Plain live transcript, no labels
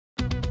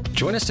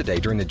Join us today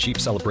during the Jeep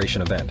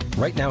Celebration event.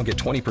 Right now, get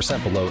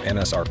 20% below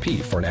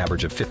MSRP for an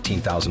average of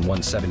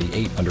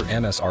 $15,178 under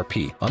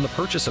MSRP on the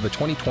purchase of a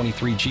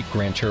 2023 Jeep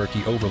Grand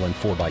Cherokee Overland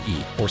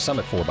 4xE or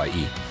Summit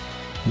 4xE.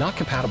 Not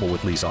compatible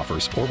with lease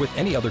offers or with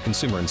any other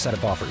consumer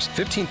incentive offers.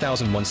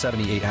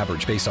 $15,178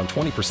 average based on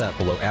 20%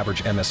 below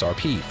average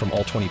MSRP from all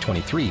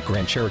 2023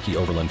 Grand Cherokee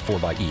Overland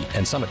 4xE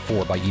and Summit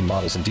 4xE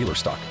models in dealer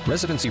stock.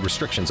 Residency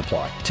restrictions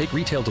apply. Take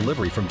retail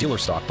delivery from dealer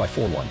stock by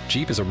 4/1.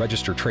 Jeep is a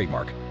registered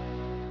trademark.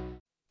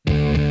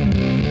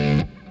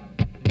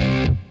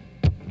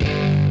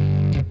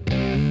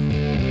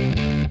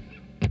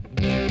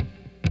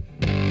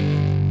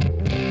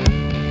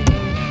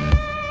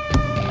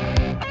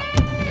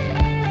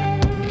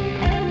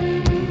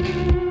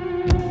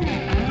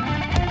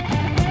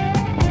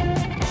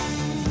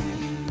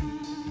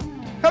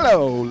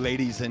 Hello,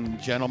 ladies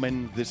and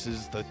gentlemen. This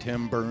is the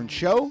Tim Burns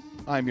Show.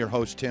 I'm your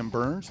host, Tim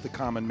Burns, the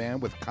common man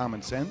with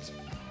common sense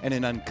and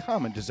an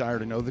uncommon desire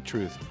to know the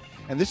truth.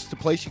 And this is the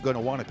place you're going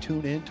to want to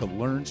tune in to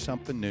learn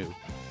something new.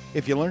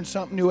 If you learn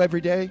something new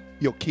every day,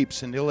 you'll keep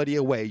senility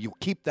away. You'll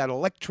keep that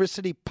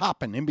electricity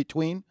popping in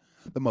between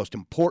the most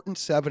important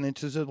 7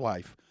 inches of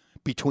life,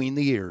 between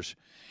the ears.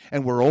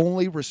 And we're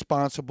only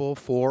responsible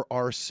for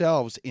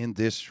ourselves in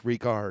this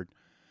regard.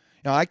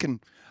 Now, I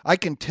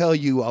can tell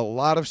you a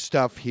lot of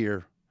stuff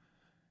here,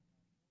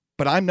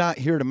 but I'm not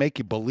here to make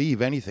you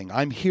believe anything.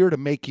 I'm here to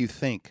make you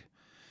think.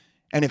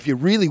 And if you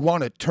really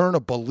want to turn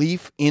a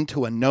belief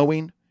into a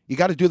knowing, you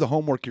got to do the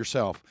homework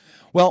yourself.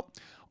 Well,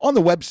 on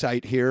the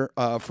website here,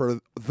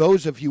 for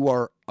those of you who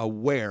are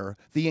aware,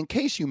 the In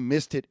Case You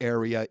Missed It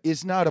area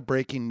is not a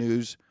breaking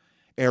news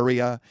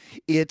area.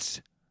 It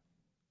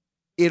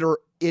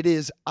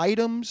is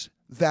items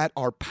that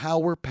are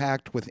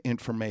power-packed with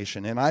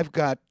information. And I've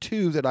got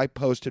 2 that I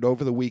posted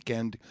over the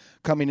weekend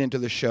coming into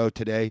the show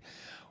today.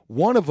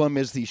 One of them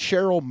is the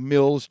Cheryl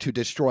Mills to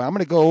destroy. I'm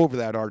going to go over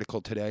that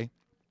article today.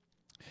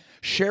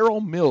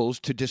 Cheryl Mills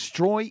to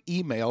destroy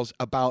emails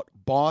about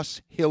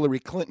boss Hillary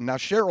Clinton. Now,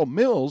 Cheryl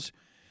Mills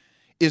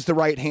is the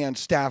right-hand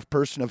staff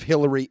person of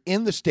Hillary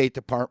in the State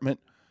Department,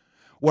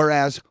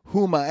 whereas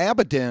Huma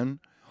Abedin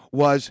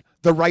was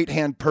the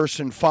right-hand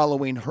person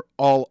following her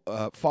all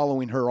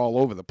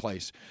over the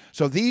place.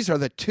 So these are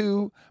the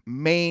 2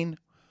 main,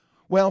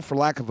 well, for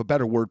lack of a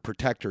better word,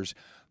 protectors.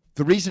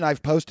 The reason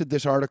I've posted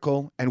this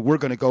article, and we're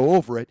going to go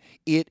over it,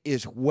 it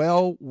is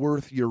well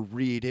worth your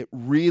read. It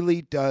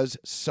really does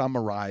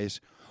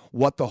summarize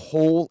what the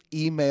whole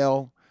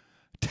email,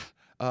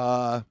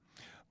 the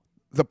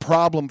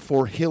problem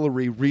for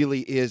Hillary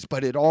really is,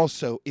 but it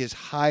also is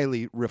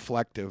highly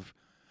reflective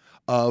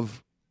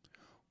of,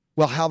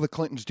 well, how the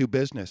Clintons do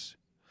business.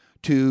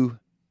 To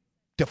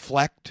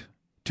deflect,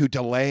 to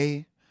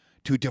delay,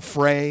 to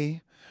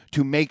defray,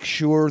 to make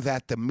sure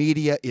that the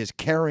media is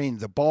carrying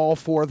the ball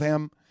for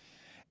them.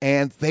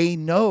 And they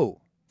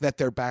know that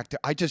they're back to,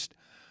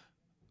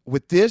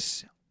 with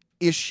this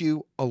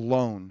issue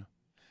alone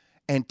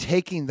and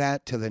taking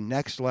that to the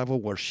next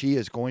level where she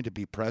is going to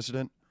be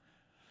president,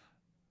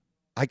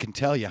 I can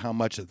tell you how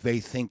much they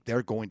think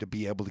they're going to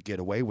be able to get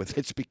away with it.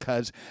 It's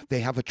because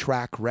they have a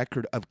track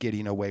record of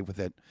getting away with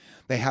it.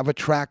 They have a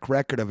track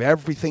record of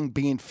everything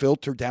being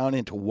filtered down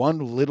into one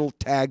little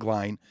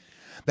tagline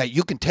that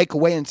you can take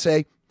away and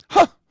say,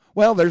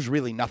 well, there's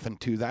really nothing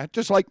to that.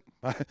 Just like,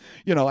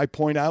 I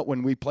point out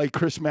when we play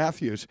Chris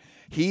Matthews,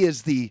 he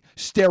is the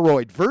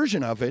steroid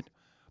version of it,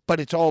 but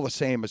it's all the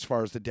same as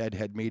far as the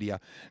deadhead media.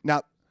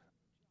 Now,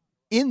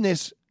 in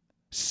this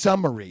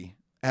summary,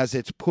 as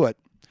it's put,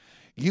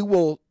 you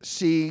will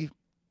see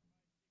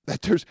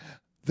that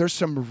there's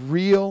some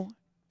real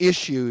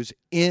issues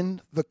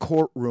in the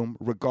courtroom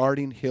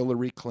regarding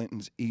Hillary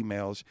Clinton's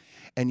emails.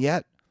 And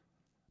yet,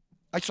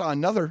 I saw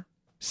another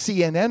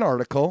CNN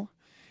article,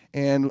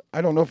 and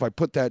I don't know if I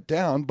put that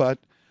down, but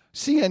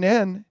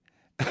CNN,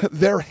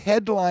 their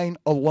headline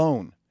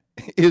alone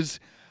is,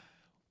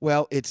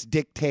 well, it's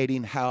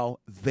dictating how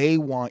they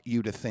want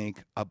you to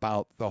think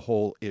about the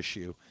whole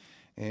issue.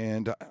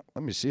 And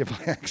let me see if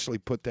I actually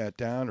put that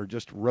down or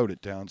just wrote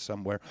it down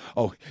somewhere.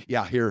 Oh,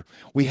 yeah, here.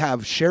 We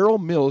have Cheryl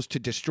Mills to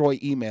destroy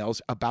emails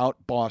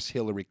about boss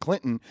Hillary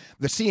Clinton,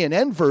 the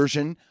CNN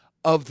version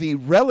of the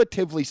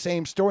relatively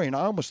same story. And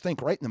I almost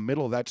think right in the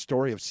middle of that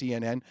story of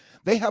CNN,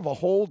 they have a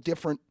whole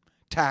different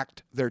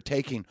tact they're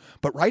taking.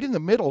 But right in the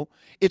middle,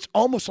 it's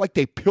almost like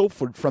they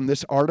pilfered from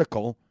this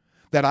article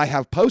that I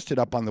have posted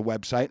up on the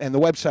website. And the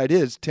website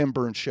is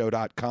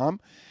timburnshow.com.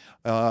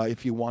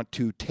 If you want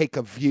to take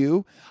a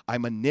view,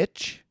 I'm a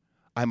niche.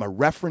 I'm a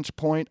reference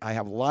point. I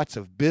have lots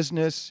of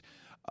business,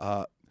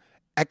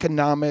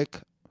 economic,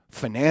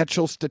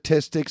 financial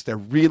statistics. They're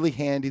really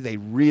handy. They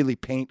really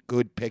paint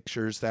good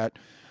pictures that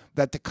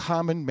the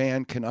common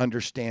man can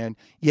understand.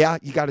 Yeah,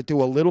 you got to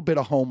do a little bit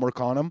of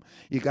homework on them.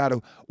 You got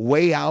to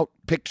weigh out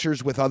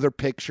pictures with other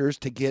pictures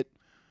to get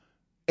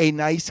a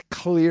nice,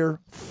 clear,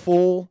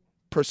 full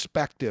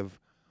perspective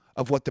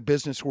of what the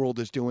business world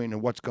is doing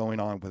and what's going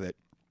on with it.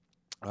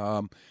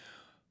 But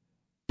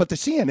the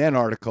CNN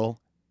article,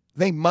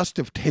 they must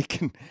have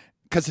taken,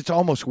 because it's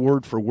almost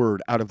word for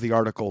word out of the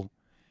article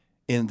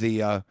in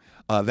the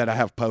that I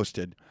have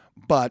posted.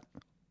 But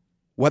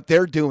what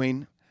they're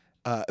doing,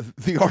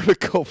 the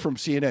article from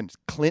CNN,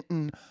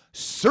 Clinton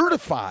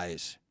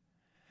certifies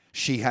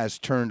she has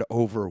turned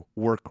over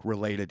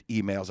work-related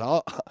emails.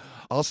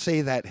 I'll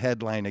say that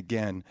headline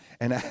again,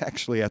 and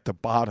actually at the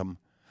bottom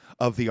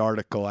of the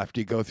article,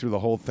 after you go through the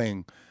whole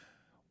thing,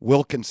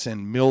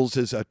 Wilkinson,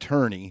 Mills's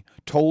attorney,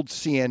 told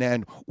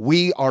CNN,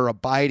 "We are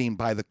abiding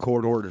by the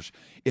court orders."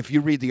 If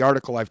you read the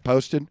article I've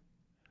posted,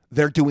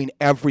 they're doing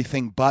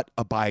everything but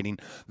abiding.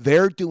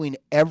 They're doing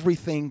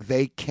everything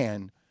they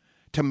can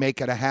to make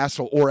it a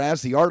hassle, or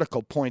as the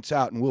article points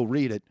out, and we'll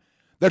read it,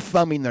 they're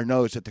thumbing their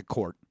nose at the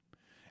court.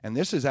 And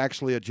this is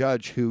actually a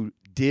judge who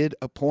did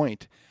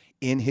appoint,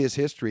 in his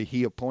history,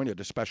 he appointed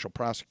a special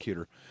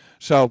prosecutor.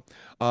 So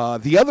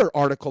the other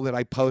article that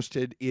I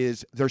posted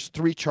is, there's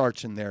 3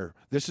 charts in there.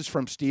 This is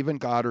from Stephen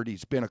Goddard.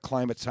 He's been a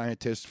climate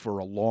scientist for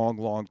a long,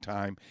 long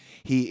time.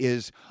 He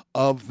is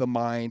of the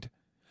mind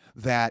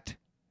that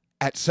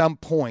at some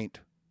point,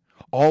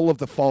 all of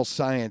the false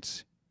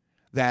science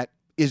that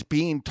is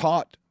being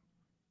taught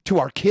to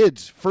our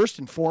kids, first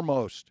and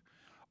foremost,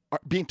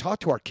 being taught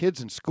to our kids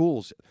in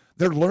schools,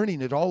 they're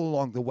learning it all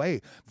along the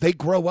way. They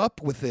grow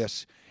up with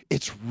this.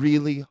 It's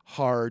really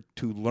hard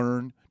to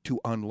learn to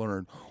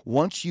unlearn.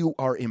 Once you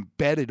are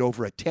embedded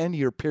over a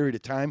 10-year period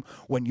of time,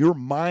 when your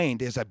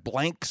mind is a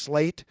blank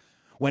slate,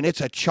 when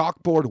it's a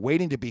chalkboard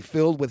waiting to be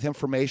filled with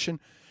information,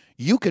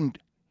 you can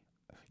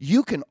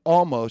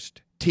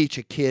almost teach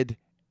a kid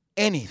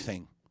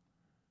anything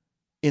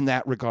in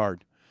that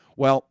regard.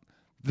 Well,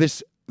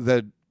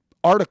 the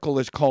article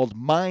is called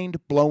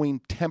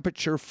Mind-Blowing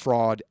Temperature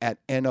Fraud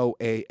at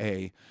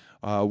NOAA,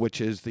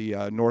 which is the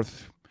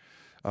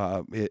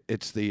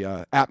it's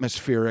the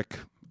atmospheric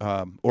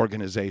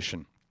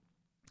organization.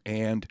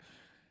 And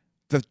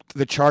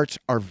the charts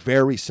are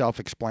very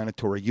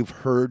self-explanatory. You've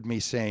heard me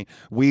saying,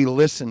 we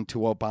listened to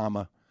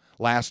Obama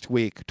last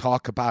week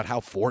talk about how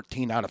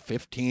 14 out of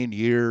 15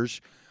 years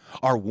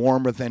are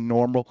warmer than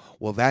normal.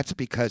 Well, that's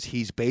because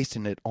he's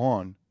basing it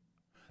on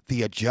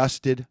the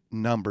adjusted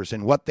numbers.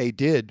 And what they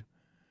did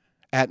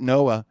at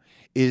NOAA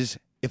is,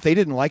 if they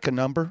didn't like a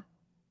number,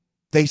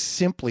 they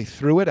simply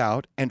threw it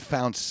out and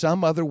found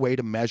some other way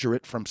to measure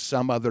it from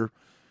some other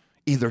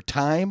either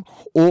time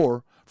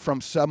or from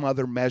some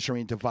other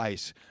measuring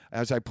device.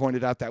 As I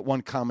pointed out, that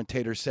one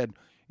commentator said,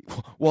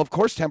 well, of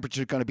course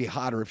temperature is going to be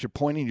hotter if you're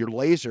pointing your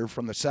laser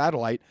from the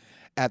satellite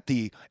at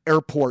the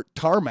airport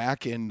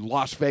tarmac in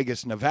Las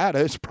Vegas, Nevada.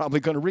 It's probably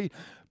going to read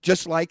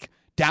just like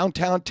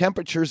downtown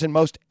temperatures in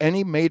most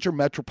any major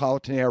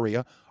metropolitan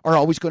area are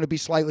always going to be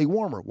slightly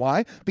warmer.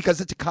 Why? Because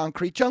it's a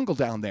concrete jungle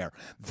down there.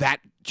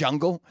 That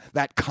jungle,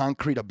 that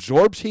concrete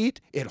absorbs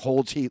heat, it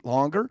holds heat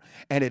longer,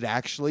 and it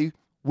actually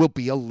will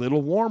be a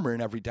little warmer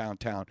in every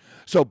downtown.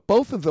 So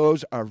both of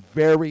those are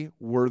very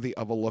worthy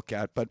of a look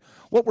at. But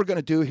what we're going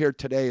to do here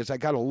today is, I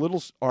got a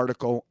little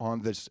article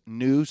on this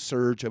new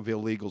surge of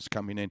illegals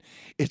coming in.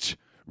 It's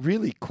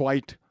really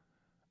quite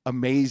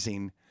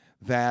amazing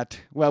that,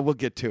 well, we'll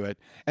get to it.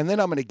 And then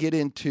I'm going to get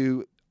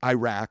into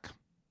Iran,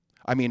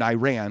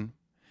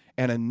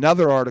 and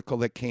another article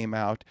that came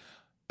out.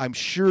 I'm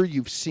sure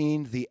you've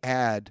seen the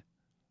ad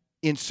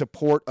in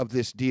support of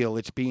this deal.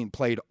 It's being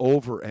played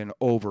over and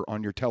over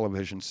on your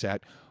television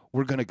set.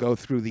 We're going to go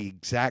through the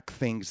exact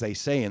things they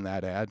say in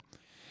that ad.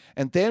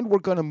 And then we're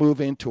going to move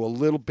into a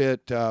little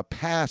bit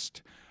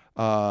past,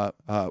 we're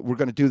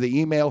going to do the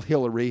email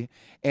Hillary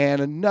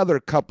and another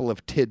couple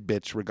of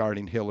tidbits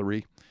regarding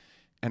Hillary.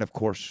 And, of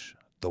course,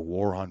 the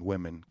war on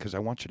women, because I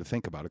want you to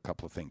think about a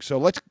couple of things. So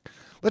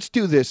let's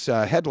do this.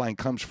 Headline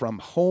comes from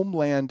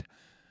Homeland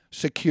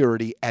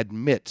Security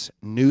admits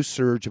new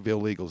surge of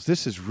illegals.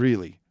 This is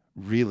really,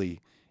 really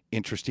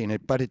interesting,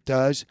 but it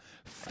does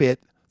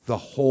fit the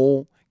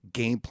whole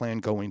game plan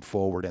going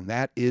forward, and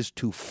that is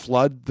to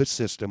flood the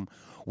system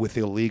with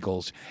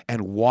illegals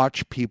and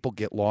watch people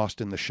get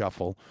lost in the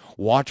shuffle,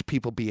 watch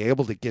people be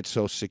able to get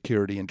Social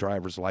Security and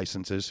driver's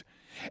licenses,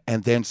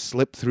 and then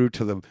slip through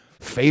to the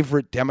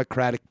favorite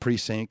Democratic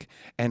precinct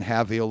and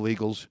have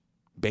illegals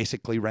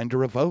basically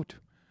render a vote.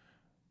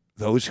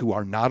 Those who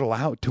are not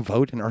allowed to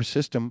vote in our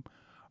system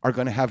are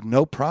going to have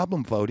no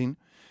problem voting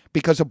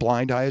because a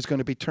blind eye is going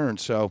to be turned.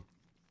 So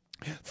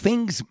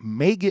things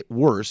may get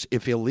worse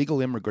if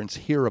illegal immigrants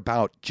hear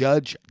about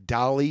Judge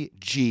Dolly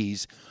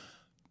G's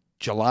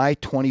July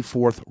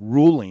 24th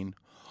ruling,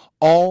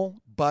 all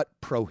but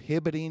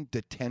prohibiting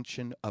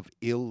detention of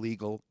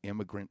illegal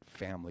immigrant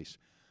families.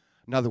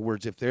 In other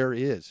words, if there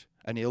is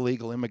an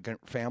illegal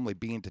immigrant family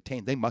being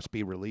detained, they must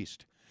be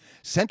released.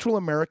 Central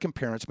American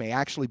parents may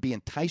actually be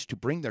enticed to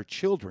bring their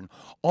children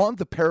on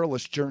the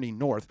perilous journey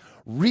north,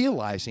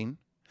 realizing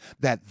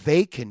that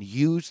they can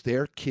use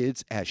their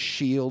kids as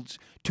shields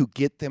to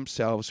get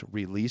themselves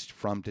released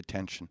from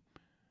detention.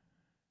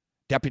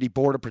 Deputy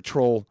Border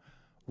Patrol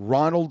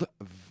Ronald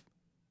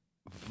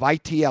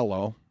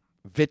Vitiello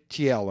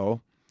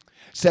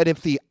said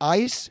if the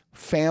ICE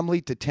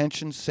family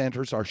detention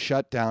centers are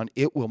shut down,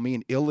 it will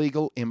mean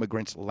illegal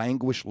immigrants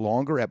languish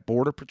longer at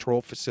Border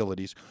Patrol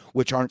facilities,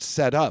 which aren't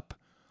set up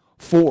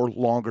for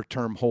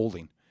longer-term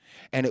holding.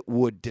 And it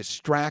would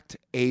distract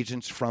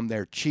agents from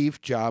their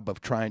chief job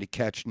of trying to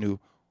catch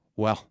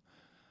well,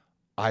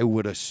 I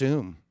would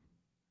assume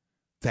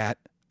that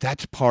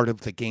that's part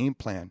of the game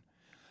plan.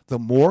 The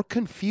more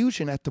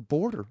confusion at the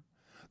border,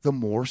 the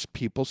more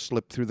people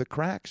slip through the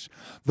cracks.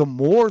 The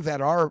more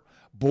that our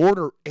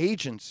border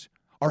agents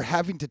are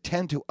having to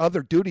tend to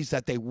other duties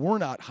that they were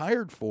not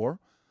hired for,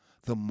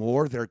 the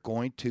more they're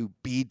going to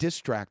be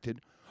distracted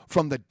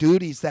from the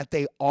duties that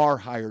they are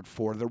hired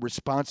for, the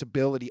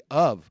responsibility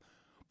of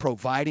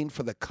providing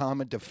for the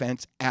common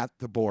defense at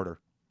the border.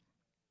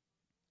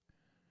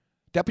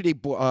 Deputy,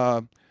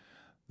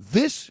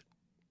 this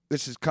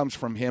comes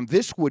from him.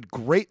 This would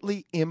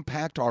greatly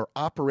impact our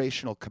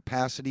operational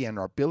capacity and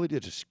our ability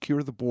to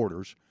secure the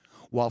borders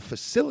while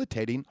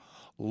facilitating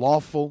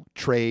lawful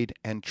trade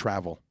and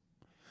travel,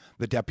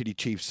 the deputy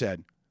chief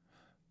said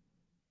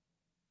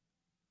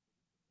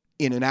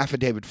in an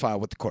affidavit filed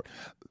with the court.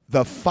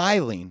 The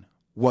filing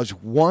was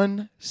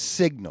one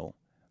signal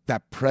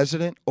that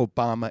President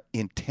Obama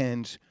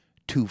intends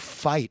to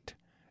fight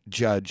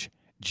Judge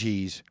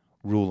G's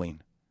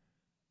ruling.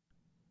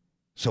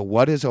 So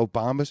what is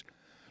Obama's?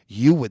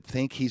 You would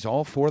think he's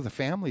all for the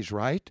families,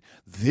 right?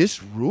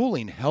 This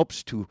ruling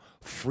helps to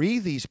free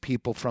these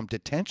people from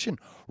detention,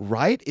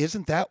 right?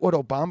 Isn't that what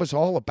Obama's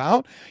all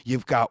about?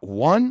 You've got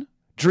one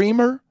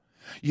dreamer.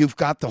 You've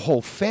got the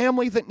whole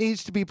family that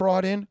needs to be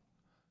brought in.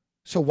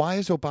 So why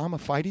is Obama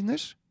fighting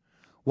this?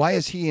 Why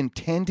is he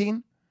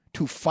intending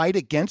to fight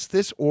against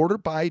this order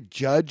by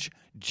Judge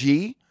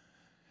G?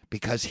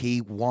 Because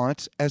he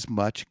wants as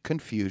much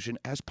confusion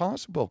as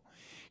possible.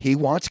 He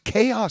wants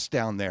chaos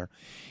down there.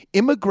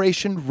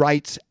 Immigration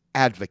rights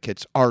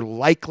advocates are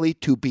likely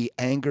to be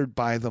angered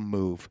by the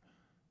move.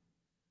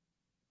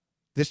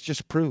 This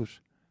just proves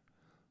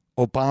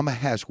Obama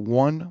has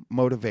one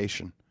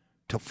motivation: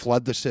 to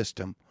flood the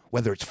system,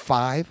 whether it's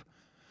 5,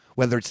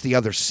 whether it's the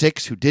other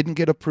 6 who didn't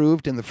get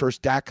approved in the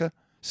first DACA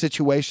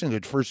situation, the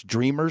first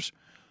Dreamers.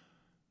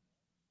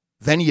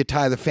 Then you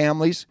tie the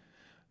families.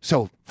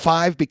 So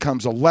 5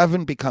 becomes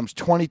 11, becomes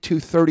 22,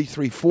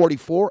 33,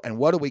 44. And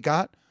what do we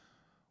got?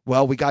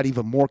 Well, we got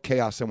even more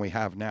chaos than we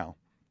have now.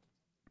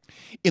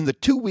 In the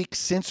 2 weeks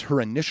since her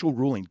initial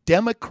ruling,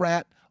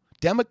 Democratic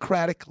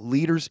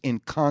leaders in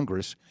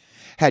Congress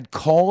had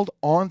called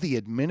on the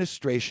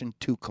administration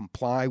to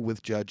comply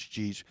with Judge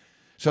G's.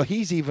 So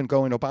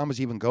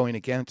Obama's even going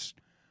against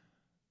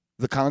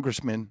the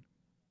congressman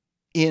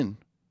in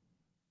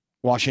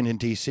Washington,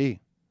 D.C.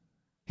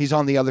 He's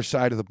on the other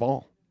side of the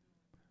ball.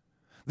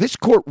 This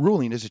court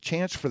ruling is a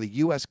chance for the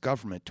U.S.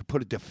 government to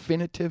put a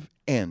definitive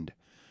end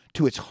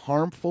to its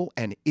harmful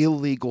and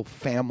illegal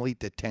family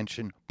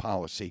detention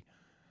policy.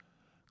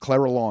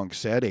 Clara Long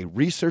said, a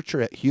researcher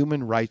at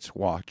Human Rights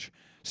Watch,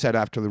 said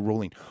after the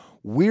ruling,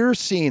 we're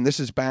seeing, this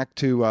is back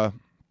to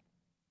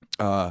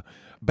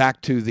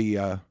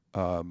the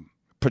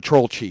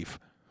patrol chief,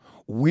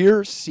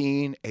 we're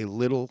seeing a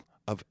little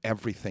of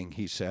everything,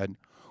 he said.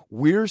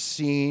 We're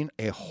seeing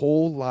a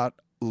whole lot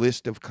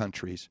list of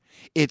countries.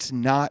 It's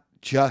not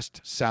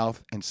just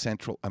South and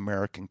Central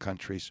American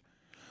countries.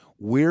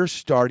 We're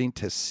starting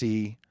to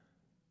see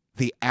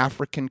the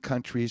African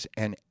countries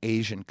and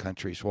Asian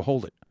countries. Well,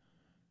 hold it.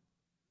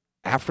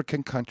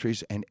 African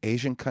countries and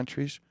Asian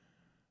countries,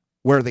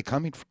 where are they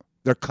coming from?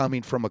 They're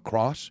coming from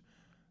across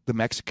the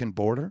Mexican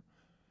border.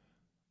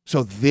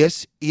 So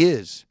this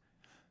is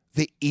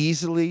the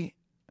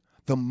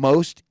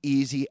most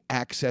easy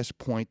access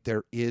point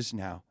there is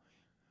now.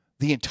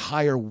 The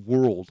entire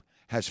world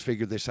has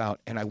figured this out.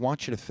 And I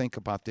want you to think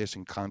about this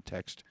in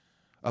context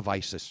of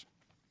ISIS.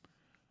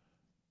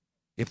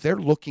 If they're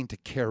looking to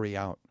carry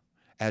out,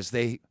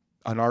 an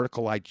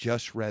article I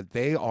just read,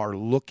 they are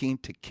looking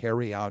to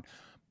carry out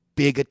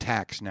big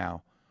attacks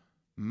now.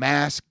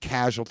 Mass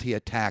casualty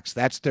attacks.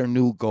 That's their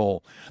new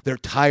goal. They're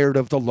tired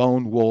of the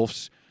lone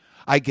wolves.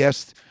 I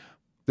guess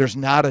there's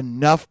not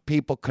enough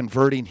people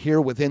converting here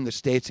within the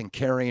states and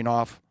carrying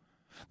off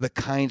the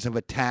kinds of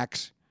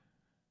attacks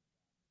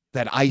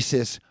that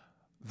ISIS,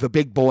 the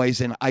big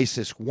boys in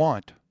ISIS,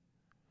 want.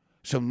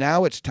 So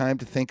now it's time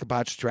to think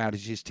about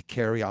strategies to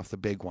carry off the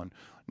big one.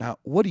 Now,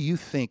 what do you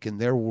think in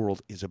their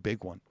world is a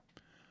big one?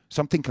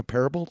 Something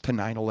comparable to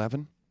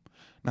 9/11?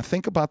 Now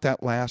think about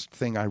that last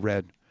thing I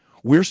read.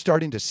 We're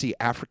starting to see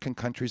African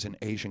countries and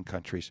Asian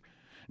countries.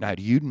 Now,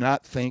 do you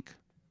not think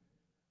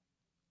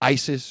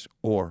ISIS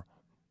or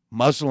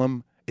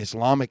Muslim,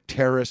 Islamic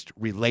terrorist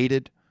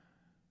related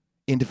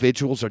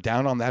individuals are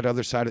down on that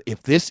other side?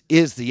 If this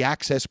is the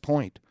access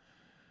point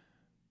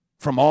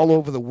from all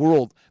over the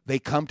world, they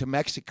come to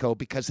Mexico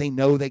because they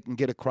know they can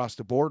get across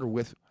the border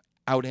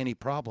without any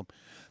problem.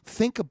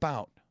 Think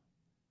about,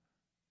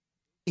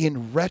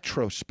 in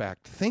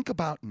retrospect, think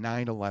about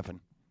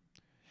 9/11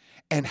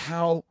 and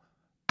how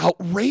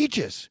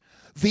outrageous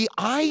the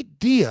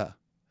idea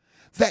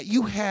that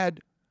you had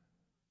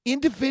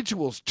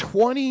individuals,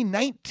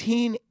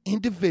 2019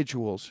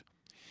 individuals,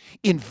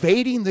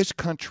 invading this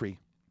country.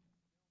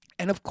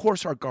 And of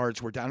course our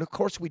guards were down. Of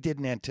course we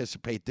didn't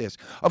anticipate this.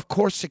 Of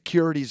course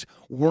securities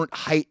weren't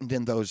heightened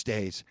in those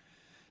days.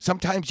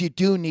 Sometimes you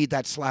do need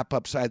that slap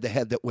upside the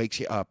head that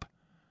wakes you up.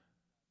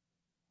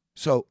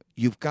 So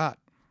you've got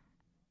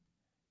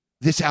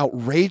this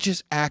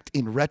outrageous act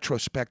in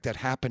retrospect that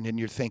happened, and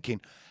you're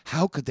thinking,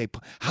 how could they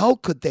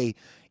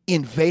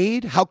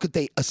invade? How could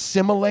they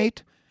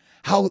assimilate?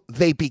 How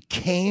they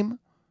became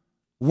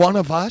one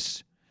of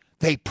us?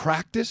 They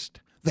practiced,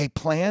 they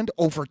planned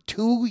over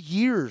 2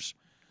 years.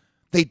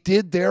 They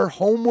did their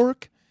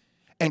homework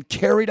and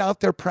carried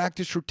out their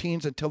practice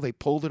routines until they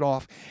pulled it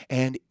off,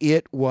 and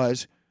it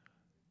was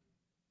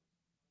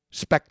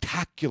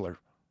spectacular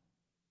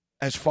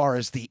as far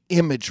as the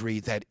imagery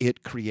that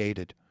it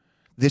created.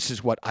 This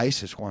is what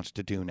ISIS wants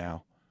to do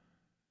now.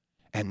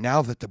 And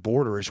now that the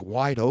border is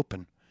wide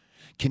open,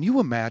 can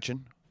you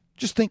imagine?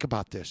 Just think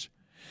about this.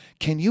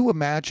 Can you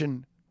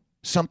imagine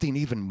something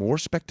even more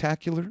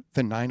spectacular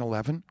than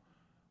 9/11?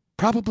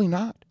 Probably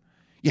not.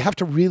 You have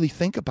to really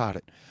think about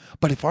it.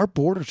 But if our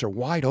borders are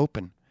wide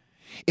open,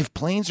 if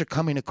planes are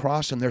coming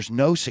across and there's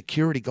no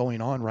security going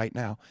on right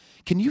now,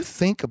 can you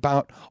think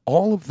about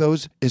all of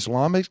those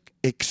Islamic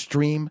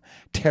extreme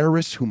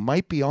terrorists who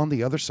might be on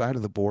the other side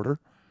of the border,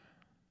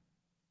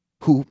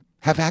 who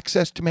have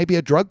access to maybe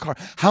a drug car?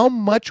 How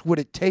much would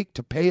it take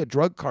to pay a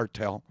drug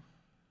cartel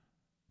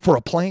for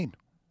a plane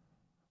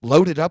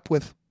loaded up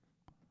with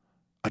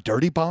a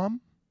dirty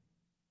bomb,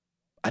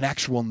 an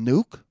actual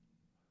nuke,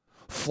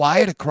 fly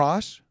it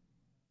across?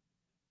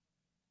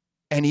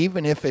 And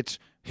even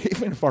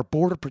if our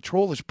border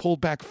patrol is pulled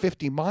back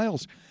 50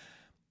 miles,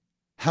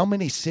 how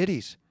many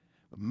cities,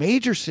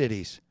 major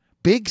cities,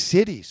 big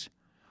cities,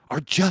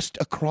 are just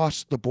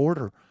across the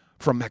border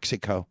from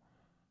Mexico?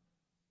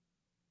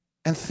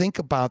 And think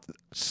about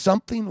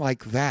something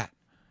like that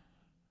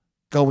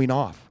going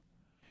off.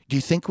 Do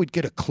you think we'd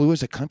get a clue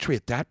as a country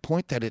at that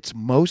point that it's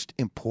most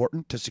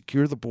important to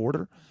secure the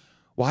border?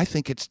 Well, I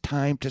think it's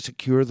time to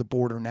secure the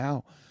border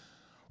now.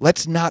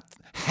 Let's not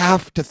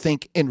have to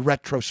think in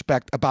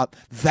retrospect about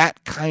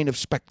that kind of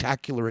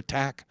spectacular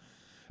attack,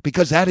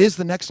 because that is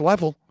the next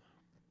level.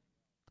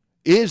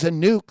 Is a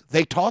nuke.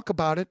 They talk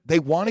about it. They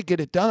want to get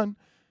it done.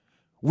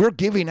 We're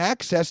giving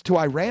access to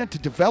Iran to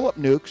develop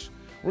nukes.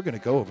 We're going to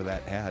go over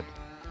that ad.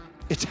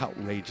 It's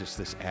outrageous,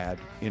 this ad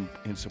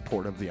in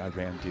support of the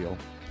Iran deal.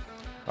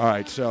 All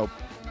right, so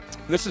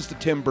this is the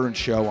Tim Burns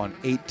Show on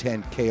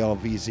 810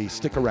 KLVZ.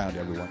 Stick around,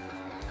 everyone.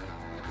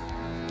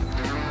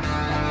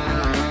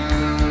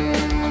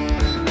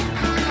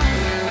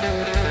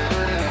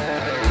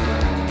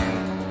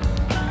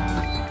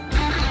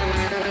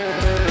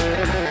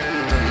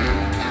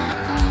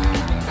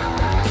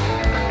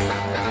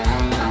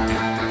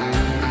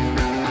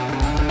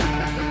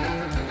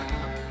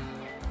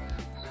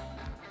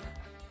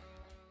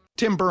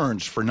 Tim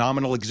Burns for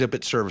Nominal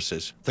Exhibit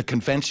Services. The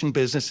convention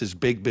business is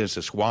big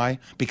business. Why?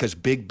 Because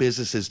big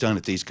business is done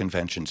at these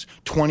conventions.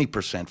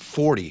 20%,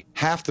 40%,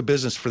 half the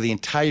business for the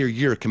entire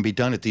year can be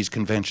done at these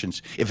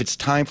conventions. If it's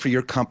time for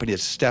your company to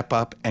step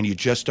up and you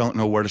just don't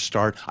know where to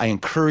start, I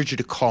encourage you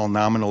to call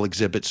Nominal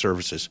Exhibit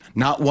Services.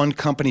 Not one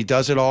company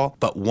does it all,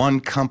 but one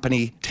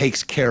company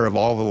takes care of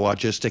all the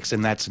logistics,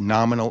 and that's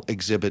Nominal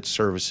Exhibit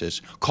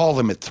Services. Call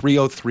them at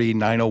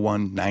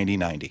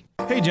 303-901-9090.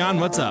 Hey, John,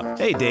 what's up?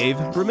 Hey, Dave.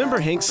 Remember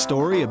Hank's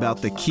story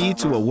about the key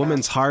to a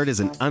woman's heart is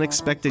an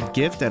unexpected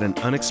gift at an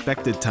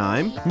unexpected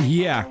time?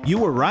 Yeah. You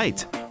were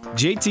right.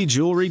 JT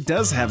Jewelry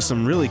does have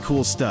some really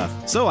cool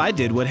stuff. So I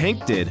did what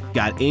Hank did.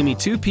 Got Amy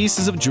 2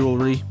 pieces of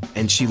jewelry,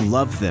 and she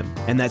loved them.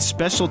 And that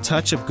special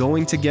touch of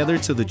going together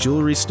to the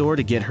jewelry store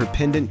to get her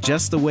pendant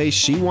just the way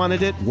she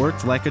wanted it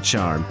worked like a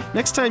charm.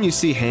 Next time you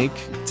see Hank,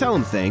 tell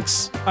him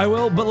thanks. I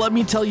will, but let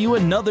me tell you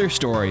another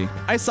story.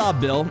 I saw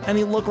Bill, and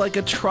he looked like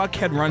a truck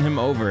had run him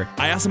over.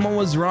 I asked him what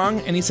was wrong,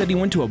 and he said he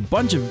went to a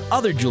bunch of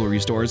other jewelry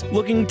stores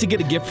looking to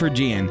get a gift for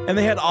Jan, and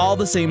they had all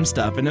the same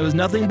stuff, and it was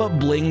nothing but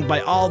bling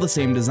by all the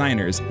same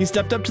designers. He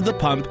stepped up to the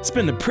pump,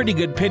 spent a pretty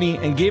good penny,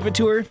 and gave it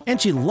to her,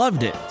 and she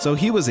loved it. So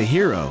he was a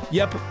hero.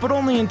 Yep, but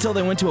only until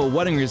they went to a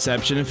wedding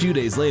reception a few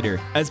days later.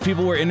 As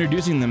people were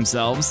introducing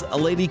themselves, a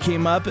lady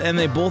came up, and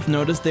they both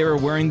noticed they were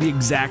wearing the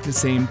exact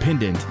same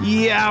pendant.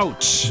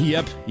 Youch!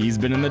 Yep, he's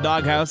been in the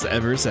doghouse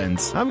ever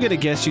since. I'm gonna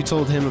guess you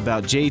told him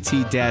about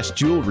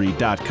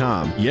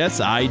jt-jewelry.com.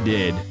 Yes, I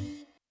did.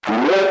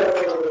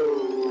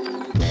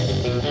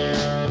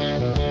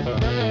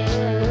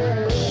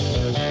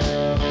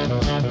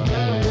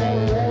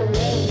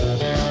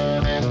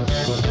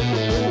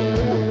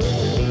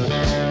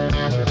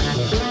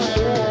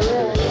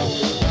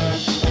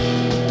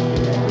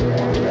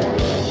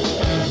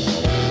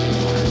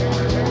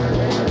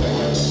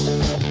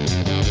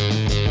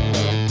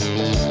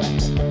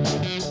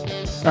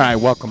 All right,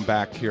 welcome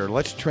back here.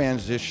 Let's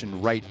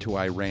transition right to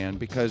Iran,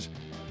 because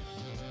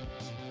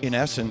in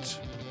essence,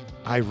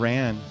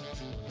 Iran,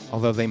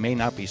 although they may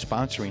not be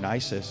sponsoring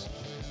ISIS,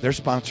 they're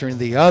sponsoring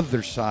the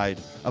other side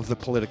of the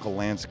political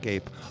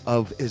landscape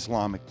of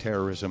Islamic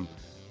terrorism.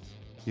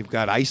 You've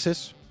got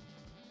ISIS,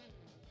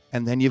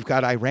 and then you've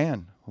got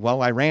Iran.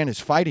 Well, Iran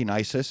is fighting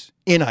ISIS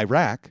in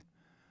Iraq,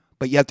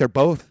 but yet they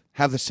both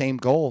have the same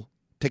goal,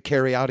 to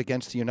carry out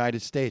against the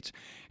United States.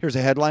 Here's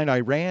a headline: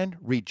 Iran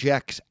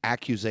rejects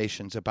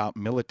accusations about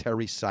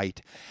military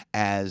site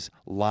as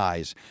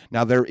lies.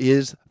 Now, there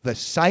is the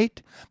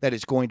site that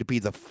is going to be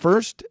the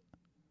first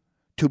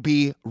to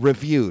be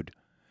reviewed.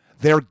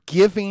 They're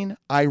giving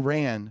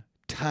Iran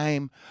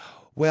time.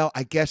 Well,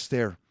 I guess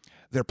they're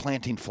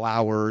planting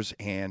flowers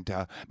and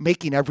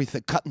making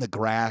everything, cutting the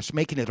grass,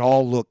 making it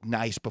all look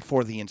nice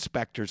before the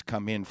inspectors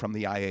come in from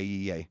the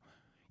IAEA.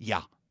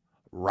 Yeah,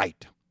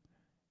 right.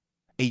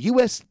 A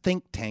U.S.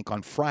 think tank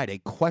on Friday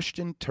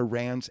questioned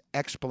Tehran's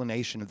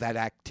explanation that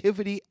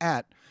activity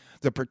at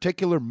the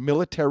particular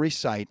military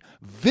site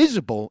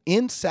visible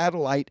in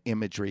satellite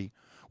imagery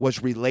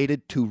was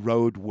related to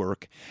road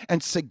work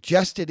and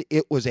suggested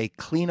it was a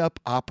cleanup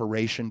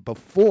operation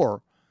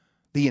before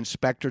the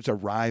inspectors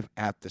arrive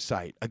at the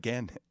site.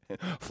 Again,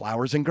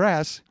 flowers and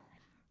grass.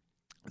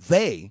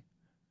 This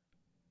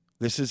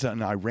is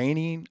an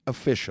Iranian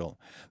official,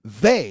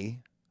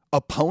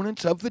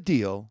 opponents of the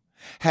deal,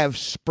 have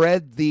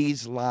spread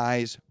these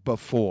lies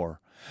before.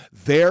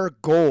 Their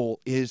goal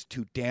is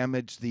to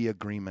damage the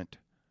agreement.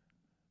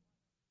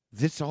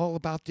 This is all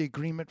about the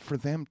agreement for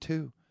them,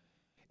 too.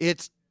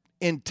 It's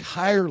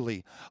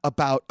entirely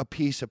about a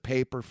piece of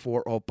paper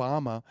for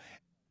Obama.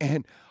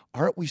 And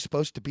aren't we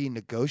supposed to be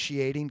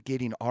negotiating,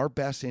 getting our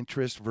best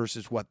interest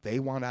versus what they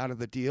want out of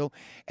the deal?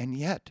 And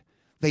yet,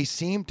 they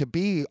seem to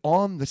be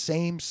on the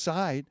same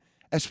side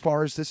as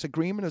far as this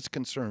agreement is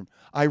concerned.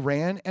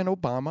 Iran and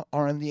Obama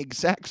are on the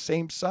exact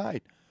same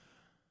side.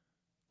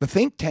 The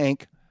think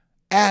tank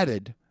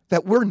added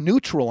that we're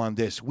neutral on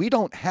this. We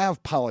don't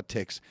have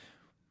politics.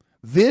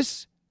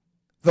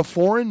 The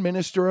foreign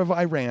minister of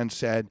Iran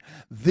said,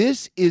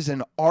 this is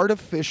an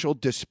artificial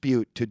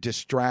dispute to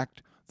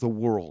distract the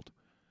world.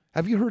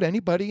 Have you heard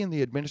anybody in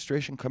the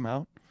administration come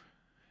out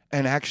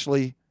and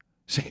actually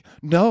say,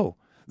 no,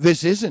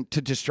 this isn't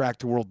to distract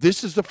the world.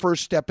 This is the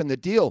first step in the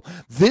deal.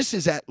 This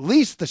is at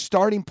least the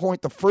starting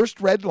point, the first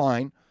red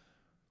line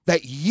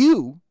that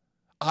you,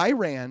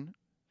 Iran,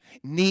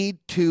 need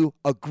to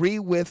agree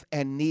with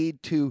and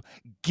need to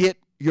get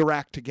your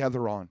act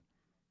together on.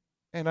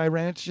 And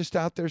Iran's just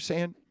out there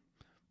saying,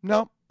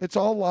 no, it's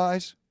all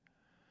lies.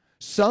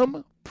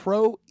 Some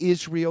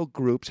pro-Israel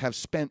groups have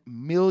spent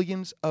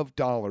millions of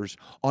dollars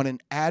on an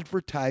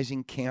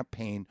advertising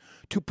campaign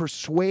to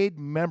persuade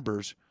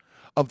members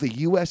of the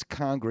U.S.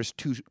 Congress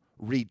to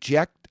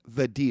reject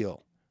the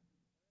deal.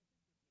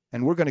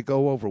 And we're going to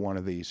go over one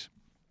of these.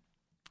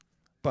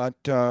 But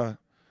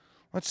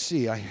let's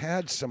see. I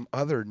had some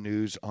other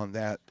news on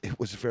that. It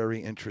was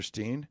very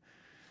interesting.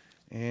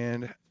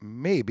 And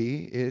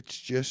maybe it's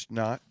just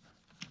not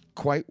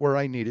quite where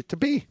I need it to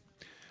be.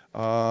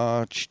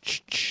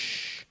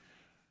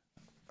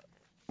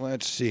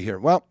 Let's see here.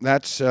 Well,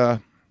 that's...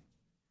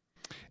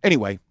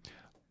 Anyway,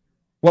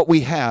 what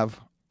we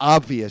have,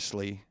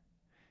 obviously,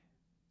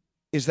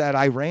 is that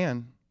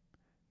Iran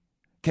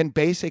can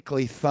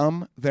basically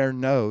thumb their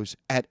nose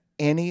at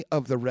any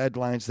of the red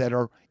lines that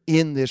are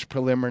in this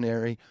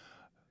preliminary,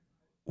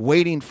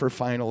 waiting for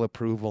final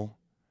approval.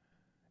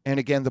 And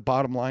again, the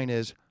bottom line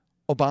is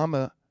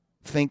Obama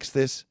thinks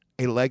this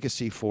a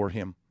legacy for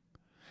him,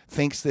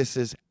 thinks this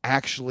is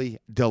actually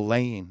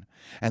delaying.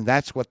 And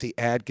that's what the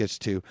ad gets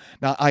to.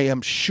 Now, I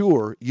am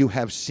sure you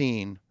have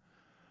seen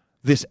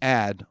this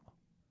ad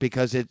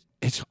because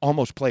it's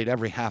almost played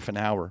every half an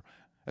hour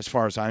as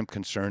far as I'm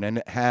concerned. And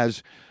it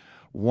has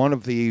one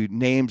of the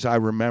names I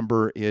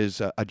remember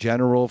is a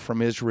general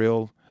from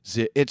Israel.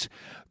 It's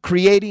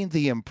creating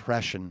the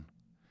impression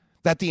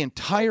that the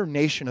entire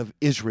nation of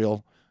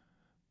Israel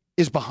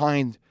is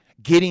behind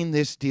getting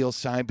this deal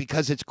signed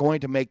because it's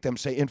going to make them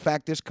say, in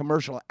fact, this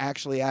commercial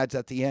actually adds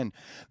at the end,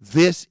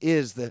 this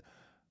is the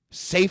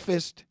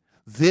safest,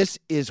 this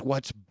is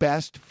what's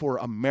best for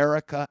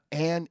America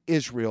and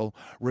Israel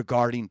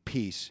regarding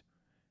peace.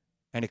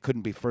 And it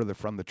couldn't be further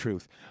from the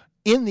truth.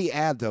 In the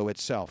ad, though,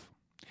 itself,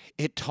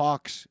 it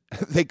talks,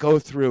 they go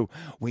through,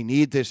 we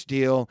need this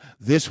deal,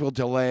 this will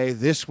delay,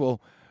 this,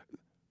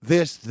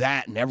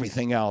 that, and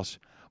everything else.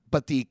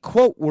 But the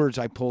quote words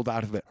I pulled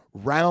out of it,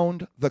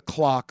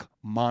 round-the-clock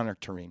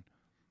monitoring.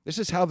 This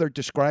is how they're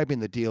describing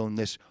the deal in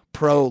this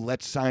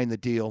let's sign the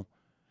deal,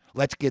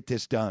 let's get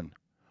this done.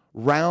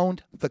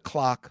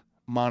 Round-the-clock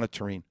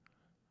monitoring.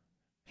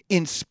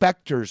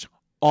 Inspectors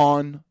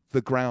on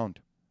the ground.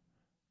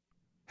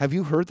 Have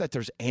you heard that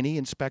there's any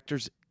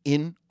inspectors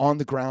on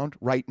the ground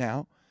right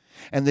now?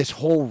 And this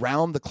whole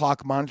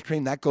round-the-clock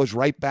monitoring, that goes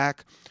right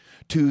back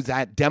to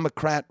that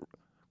Democrat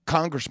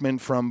congresswoman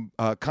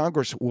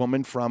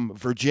from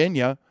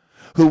Virginia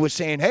who was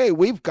saying, hey,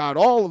 we've got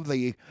all of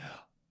the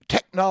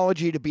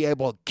technology to be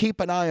able to keep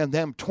an eye on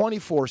them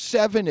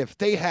 24/7. If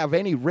they have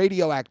any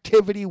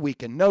radioactivity, we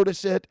can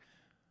notice it.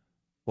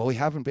 Well, we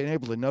haven't been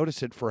able to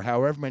notice it for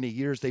however many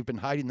years they've been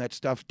hiding that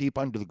stuff deep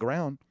under the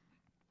ground.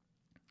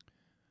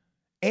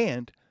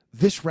 And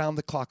this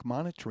round-the-clock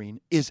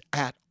monitoring is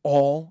at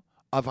all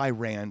of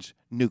Iran's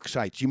nuke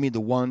sites. You mean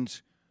the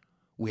ones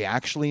we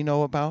actually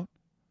know about?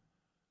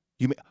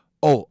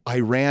 Oh,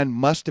 Iran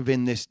must have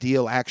in this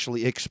deal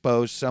actually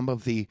exposed some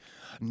of the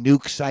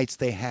nuke sites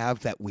they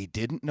have that we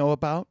didn't know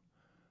about.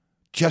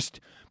 Just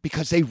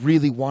because they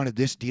really wanted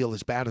this deal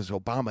as bad as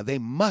Obama, they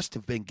must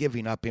have been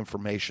giving up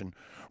information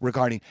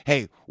regarding,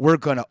 hey, we're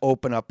going to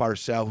open up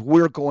ourselves.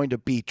 We're going to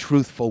be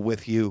truthful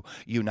with you,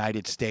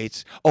 United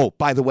States. Oh,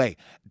 by the way,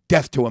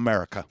 death to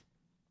America.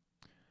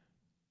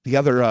 The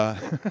other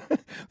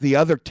the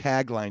other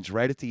taglines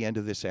right at the end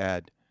of this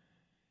ad.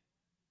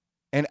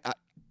 And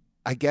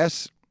I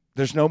guess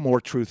there's no more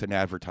truth in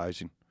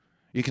advertising.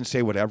 You can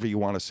say whatever you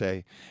want to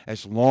say.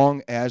 As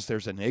long as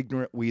there's an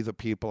ignorant we the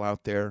people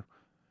out there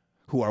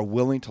who are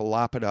willing to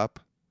lop it up.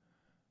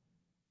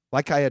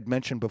 Like I had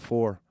mentioned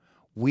before,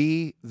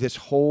 this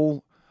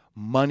whole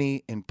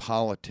money in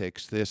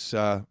politics,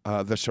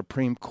 the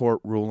Supreme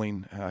Court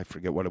ruling, I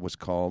forget what it was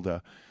called.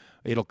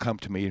 It'll come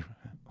to me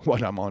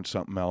when I'm on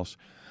something else.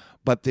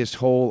 But this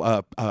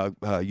whole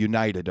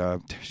United,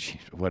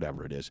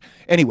 whatever it is.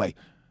 Anyway,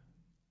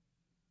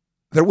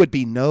 there would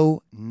be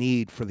no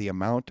need for the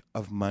amount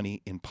of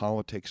money in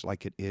politics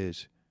like it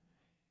is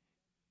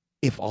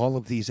if all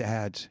of these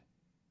ads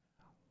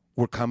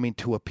were coming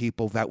to a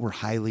people that were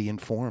highly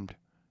informed,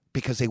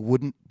 because they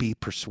wouldn't be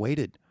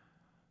persuaded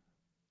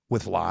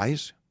with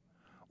lies,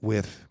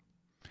 with,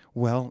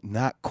 well,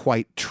 not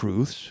quite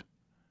truths.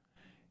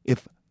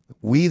 If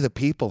we, the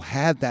people,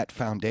 had that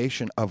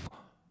foundation of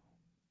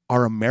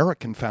our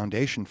American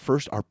foundation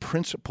first, our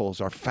principles,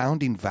 our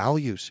founding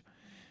values,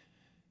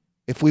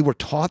 if we were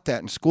taught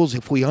that in schools,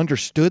 if we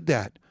understood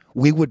that,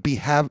 we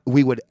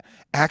would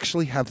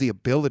actually have the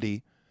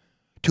ability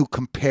to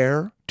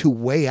compare, to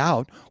weigh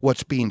out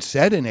what's being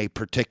said in a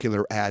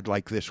particular ad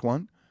like this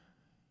one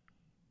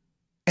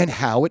and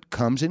how it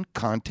comes in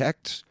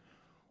context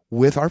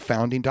with our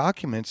founding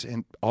documents.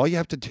 And all you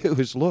have to do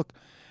is look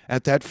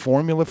at that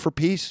formula for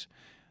peace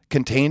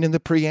contained in the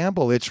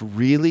preamble. It's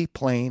really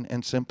plain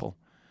and simple.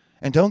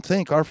 And don't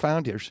think our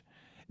founders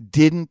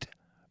didn't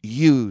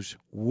use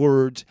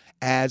words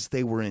as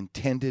they were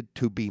intended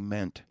to be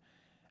meant.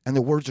 And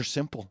the words are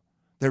simple.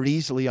 They're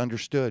easily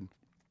understood.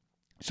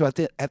 So at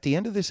the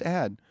end of this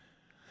ad,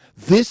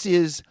 this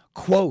is,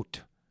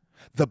 quote,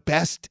 the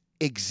best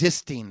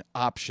existing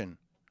option.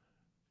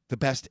 The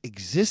best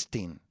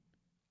existing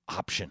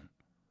option.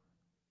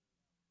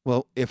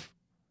 Well, if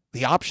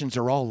the options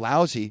are all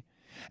lousy,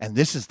 and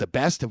this is the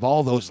best of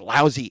all those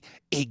lousy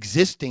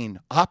existing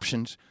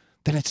options,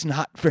 then it's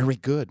not very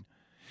good.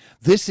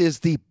 This is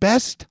the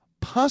best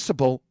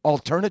possible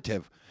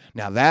alternative.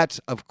 Now, that's,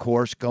 of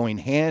course, going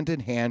hand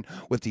in hand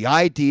with the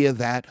idea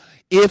that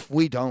if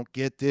we don't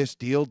get this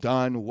deal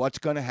done, what's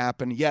going to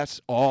happen?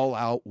 Yes,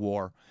 all-out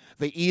war.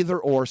 The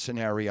either-or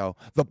scenario,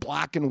 the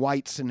black and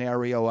white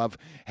scenario of,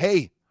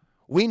 hey,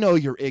 we know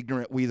you're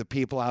ignorant, we the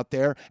people out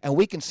there, and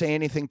we can say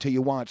anything to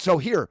you want. So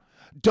here,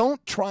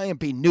 don't try and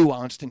be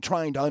nuanced in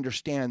trying to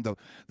understand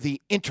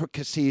the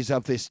intricacies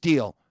of this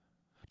deal.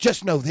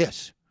 Just know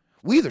this.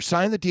 We either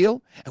sign the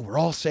deal and we're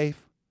all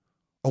safe,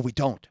 or we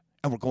don't,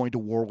 and we're going to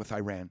war with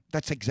Iran.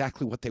 That's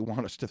exactly what they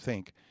want us to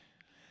think.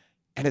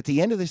 And at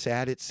the end of this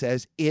ad, it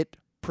says it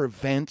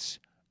prevents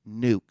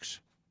nukes.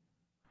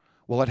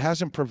 Well, it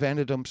hasn't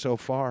prevented them so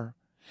far.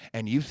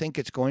 And you think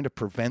it's going to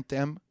prevent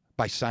them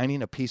by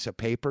signing a piece of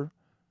paper?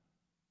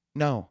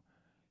 No.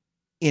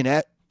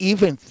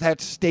 Even if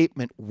that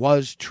statement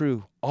was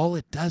true, all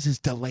it does is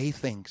delay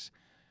things.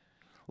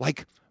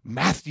 Like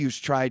Matthews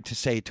tried to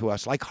say to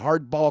us, like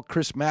hardball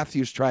Chris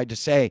Matthews tried to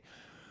say,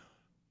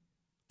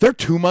 they're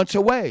 2 months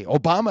away.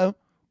 Obama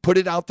put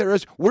it out there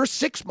as we're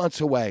 6 months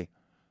away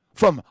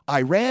from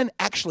Iran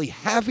actually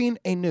having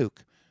a nuke.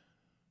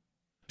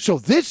 So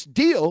this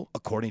deal,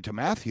 according to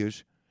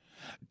Matthews,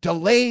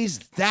 delays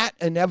that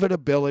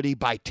inevitability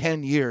by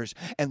 10 years,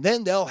 and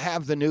then they'll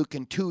have the nuke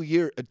in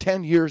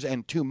 10 years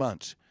and 2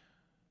 months.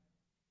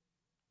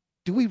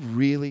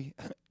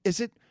 Is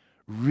it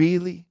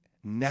really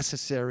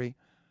necessary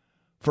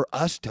for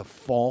us to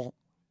fall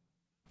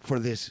for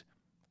this,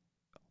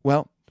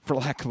 well, for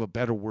lack of a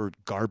better word,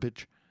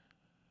 garbage?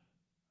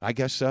 I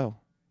guess so.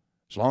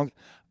 As long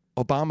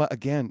Obama,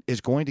 again,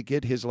 is going to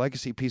get his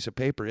legacy piece of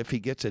paper if he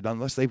gets it,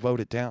 unless they vote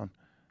it down.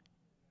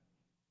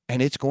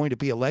 And it's going to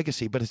be a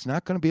legacy, but it's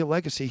not going to be a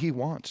legacy he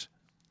wants.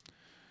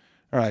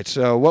 All right,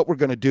 so what we're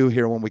going to do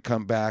here when we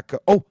come back.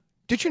 Oh,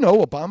 did you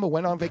know Obama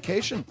went on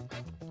vacation?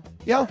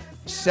 Yeah,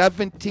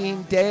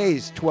 17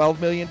 days, $12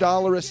 million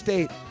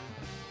estate.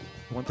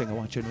 One thing I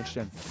want you to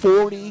understand,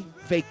 40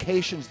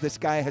 vacations this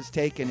guy has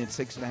taken in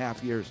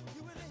 6.5 years.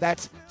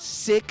 That's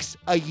 6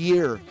 a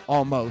year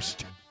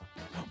almost.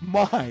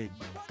 My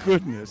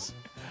goodness.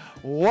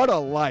 What a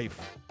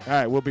life. All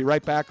right, we'll be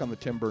right back on The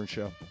Tim Burns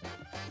Show.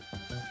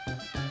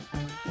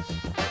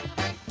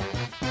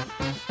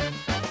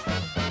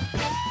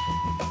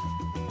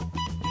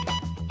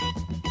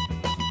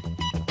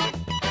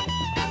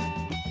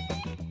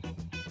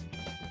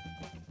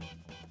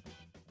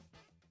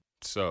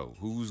 So,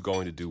 who's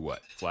going to do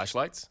what?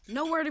 Flashlights?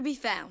 Nowhere to be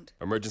found.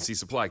 Emergency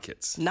supply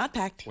kits? Not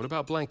packed. What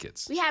about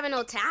blankets? We have an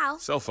old towel.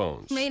 Cell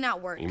phones? May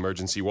not work.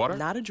 Emergency water?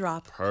 Not a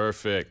drop.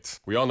 Perfect.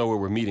 We all know where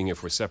we're meeting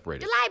if we're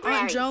separated. The library.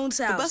 On Jones'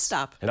 house. The bus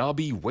stop. And I'll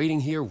be waiting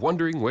here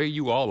wondering where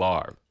you all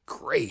are.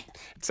 Great.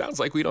 It sounds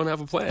like we don't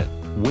have a plan.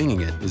 Winging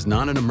it is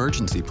not an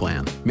emergency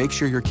plan. Make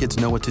sure your kids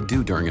know what to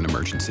do during an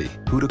emergency,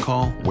 who to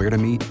call, where to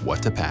meet,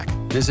 what to pack.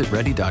 Visit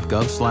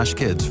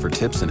ready.gov/kids for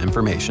tips and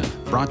information.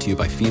 Brought to you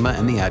by FEMA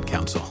and the Ad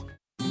Council.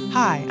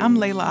 Hi, I'm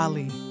Layla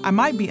Ali. I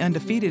might be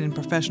undefeated in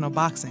professional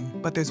boxing,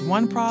 but there's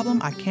one problem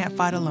I can't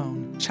fight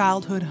alone: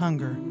 childhood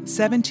hunger.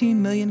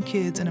 17 million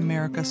kids in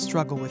America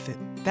struggle with it.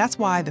 That's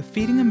why the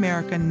Feeding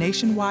America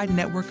nationwide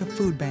network of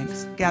food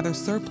banks gathers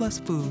surplus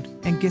food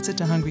and gets it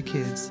to hungry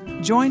kids.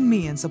 Join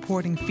me in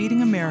supporting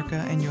Feeding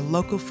America and your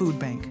local food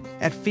bank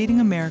at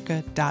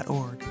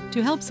feedingamerica.org.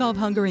 To help solve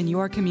hunger in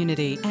your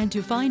community and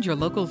to find your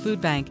local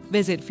food bank,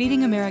 visit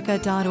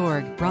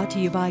feedingamerica.org. Brought to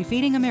you by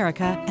Feeding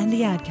America and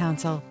the Ad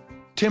Council.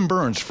 Tim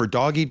Burns for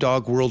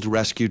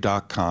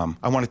DoggyDogWorldRescue.com.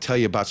 I want to tell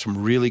you about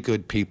some really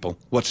good people.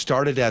 What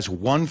started as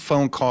one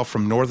phone call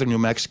from northern New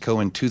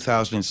Mexico in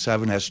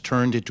 2007 has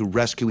turned into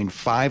rescuing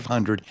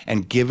 500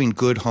 and giving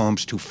good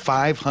homes to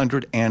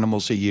 500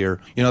 animals a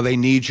year. You know, they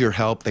need your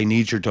help. They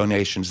need your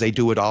donations. They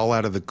do it all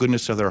out of the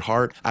goodness of their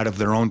heart, out of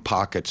their own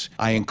pockets.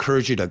 I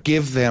encourage you to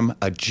give them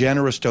a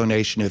generous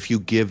donation if you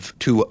give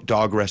to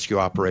dog rescue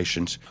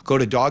operations. Go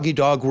to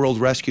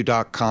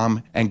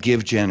DoggyDogWorldRescue.com and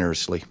give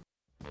generously.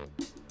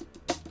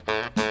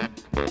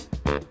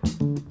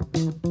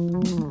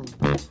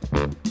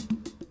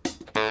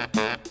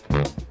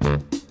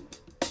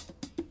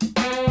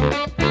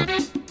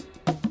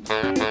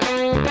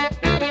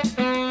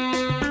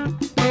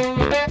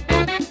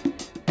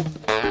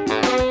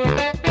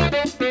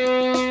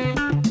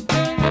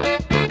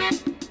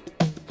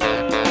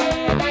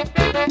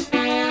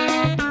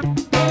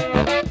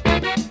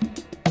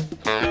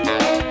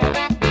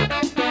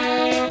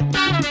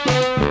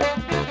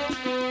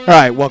 All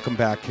right, welcome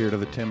back here to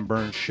the Tim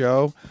Burns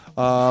Show.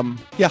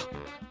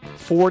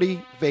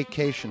 40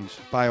 vacations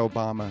by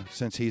Obama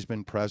since he's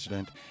been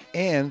president.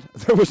 And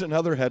there was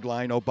another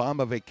headline: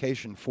 Obama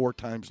vacation 4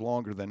 times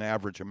longer than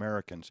average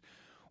Americans.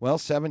 Well,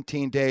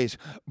 17 days.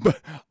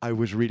 But I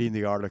was reading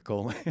the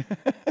article,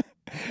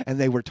 and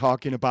they were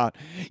talking about,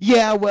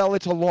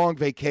 it's a long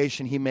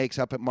vacation he makes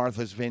up at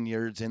Martha's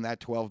Vineyards in that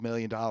 $12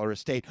 million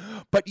estate.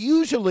 But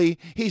usually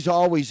he's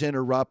always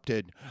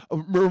interrupted.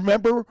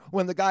 Remember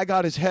when the guy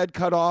got his head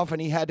cut off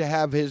and he had to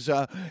have his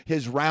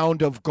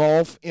round of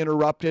golf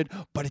interrupted?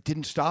 But it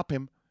didn't stop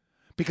him,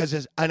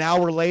 because an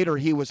hour later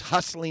he was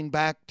hustling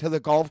back to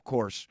the golf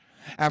course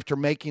after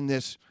making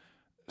this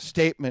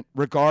statement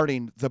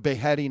regarding the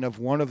beheading of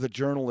one of the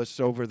journalists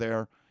over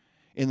there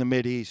in the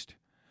Mideast.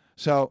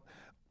 So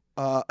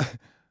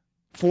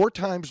 4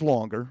 times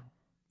longer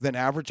than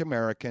average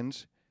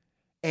Americans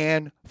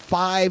and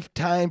 5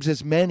 times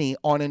as many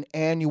on an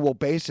annual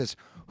basis.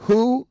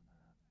 Who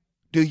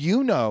do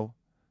you know?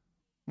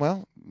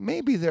 Well,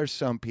 maybe there's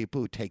some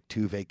people who take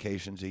 2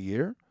 vacations a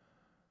year.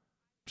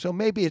 So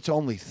maybe it's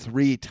only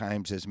 3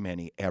 times as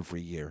many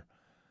every year.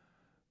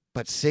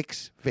 But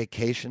 6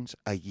 vacations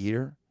a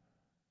year?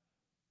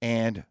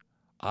 And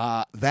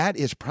that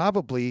is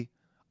probably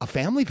a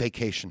family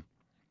vacation.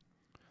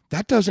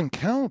 That doesn't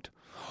count.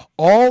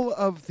 All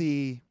of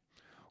the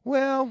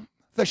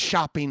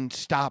shopping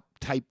stop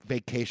type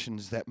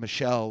vacations that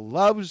Michelle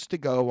loves to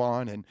go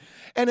on and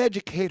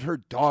educate her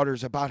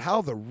daughters about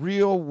how the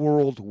real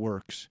world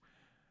works,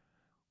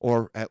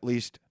 or at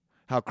least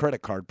how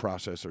credit card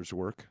processors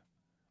work.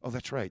 Oh,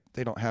 that's right.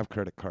 They don't have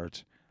credit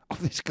cards. Oh,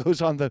 this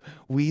goes on the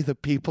We the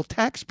People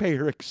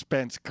taxpayer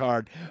expense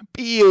card.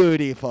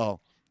 Beautiful.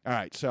 All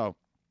right, so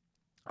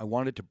I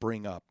wanted to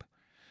bring up,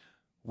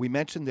 we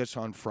mentioned this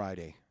on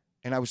Friday,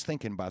 and I was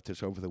thinking about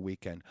this over the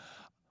weekend.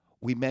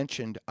 We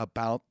mentioned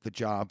about the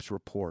jobs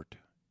report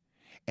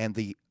and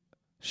the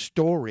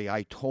story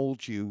I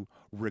told you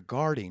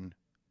regarding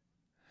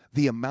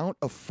the amount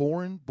of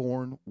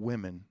foreign-born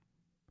women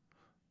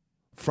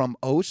from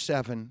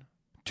 2007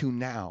 to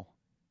now.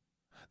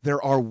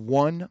 There are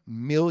 1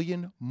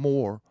 million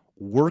more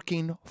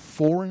working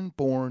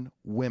foreign-born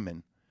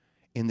women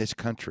in this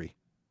country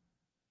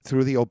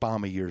through the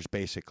Obama years,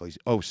 basically,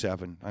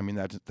 2007. I mean,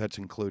 that's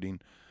including,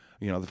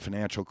 the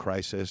financial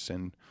crisis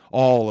and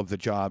all of the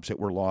jobs that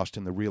were lost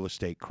in the real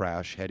estate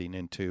crash heading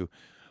into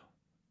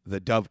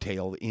the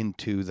dovetail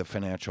into the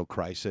financial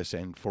crisis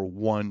and for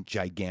one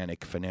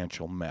gigantic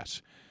financial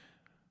mess.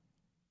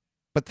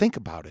 But think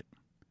about it.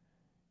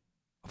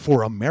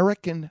 For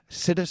American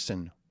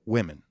citizen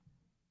women,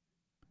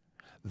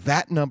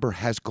 that number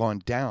has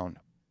gone down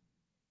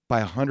by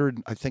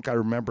 100, I think I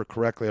remember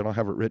correctly, I don't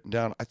have it written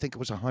down, I think it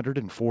was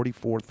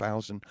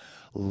 144,000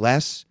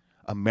 less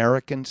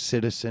American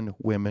citizen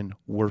women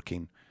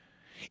working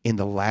in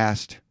the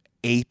last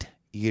 8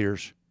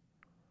 years.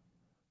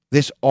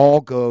 This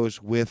all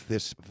goes with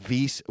this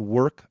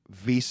work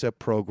visa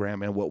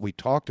program, and what we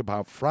talked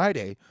about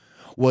Friday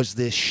was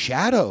this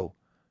shadow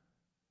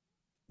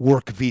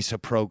work visa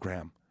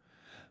program.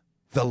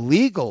 The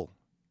legal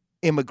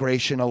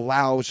immigration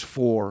allows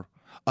for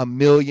 1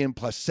 million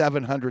plus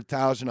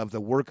 700,000 of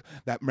the work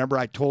that, remember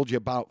I told you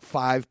about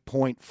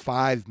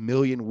 5.5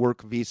 million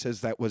work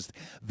visas. That was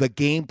the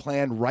game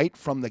plan right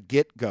from the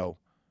get-go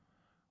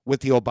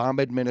with the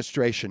Obama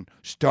administration.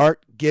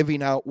 Start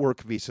giving out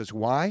work visas.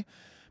 Why?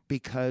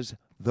 Because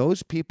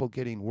those people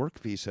getting work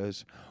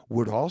visas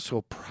would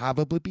also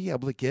probably be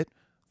able to get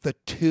the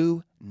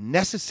 2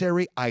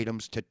 necessary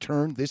items to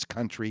turn this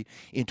country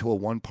into a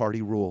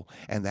one-party rule,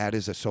 and that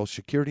is a Social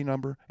Security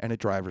number and a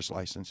driver's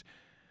license,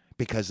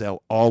 because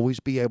they'll always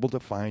be able to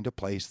find a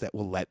place that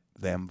will let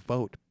them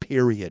vote,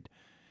 period.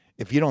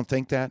 If you don't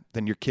think that,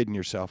 then you're kidding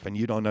yourself and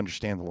you don't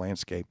understand the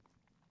landscape.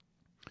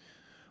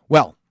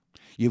 Well,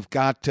 you've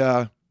got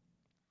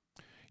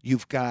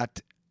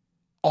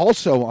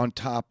also on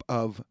top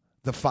of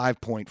the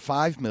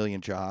 5.5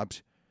 million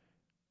jobs,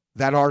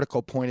 that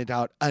article pointed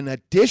out an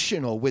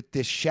additional, with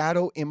this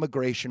shadow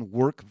immigration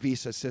work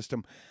visa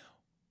system,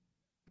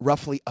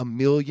 roughly 1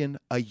 million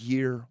a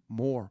year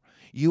more.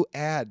 You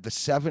add the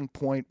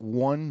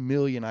 7.1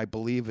 million, I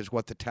believe is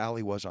what the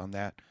tally was on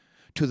that,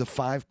 to the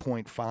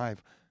 5.5.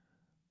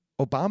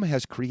 Obama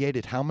has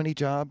created how many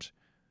jobs?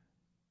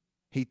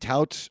 He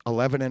touts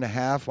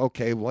 11.5.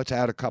 Okay, well, let's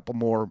add a couple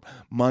more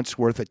months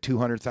worth of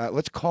 200,000.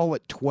 Let's call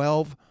it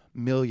 12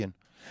 million.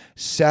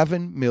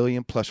 7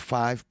 million plus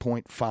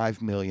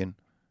 5.5 million.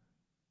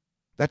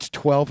 That's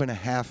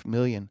 12.5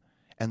 million.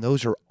 And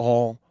those are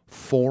all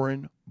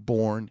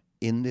foreign-born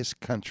in this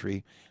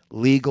country,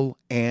 legal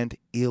and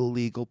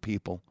illegal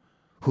people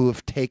who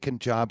have taken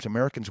jobs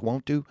Americans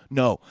won't do.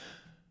 No.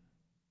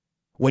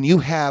 When you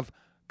have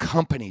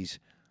companies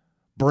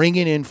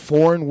bringing in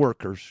foreign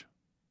workers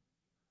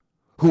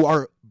who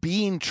are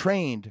being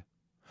trained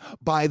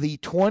by the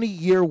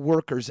 20-year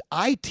workers,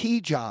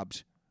 IT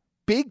jobs,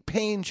 big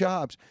paying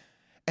jobs,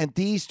 and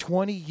these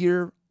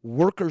 20-year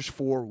workers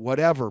for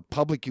whatever,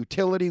 public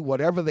utility,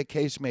 whatever the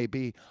case may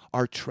be,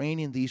 are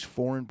training these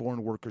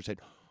foreign-born workers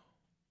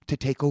to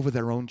take over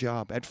their own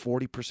job at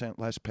 40%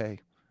 less pay.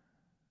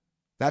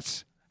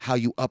 That's how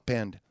you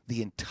upend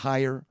the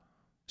entire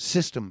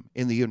system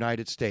in the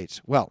United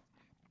States. Well,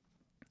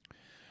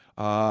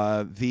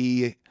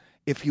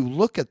 if you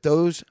look at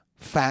those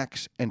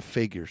facts and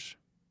figures,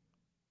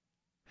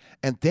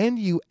 and then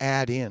you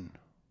add in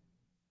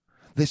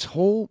this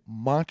whole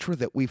mantra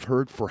that we've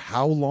heard for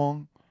how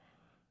long,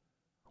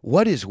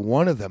 what is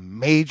one of the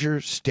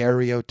major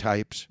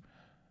stereotypes?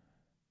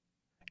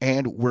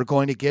 And we're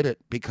going to get it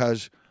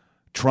because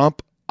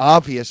Trump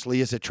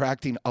obviously is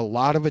attracting a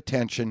lot of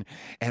attention,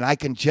 and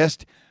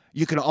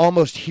you can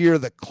almost hear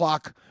the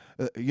clock,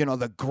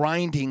 the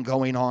grinding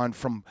going on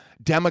from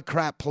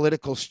Democrat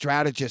political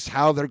strategists,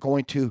 how they're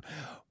going to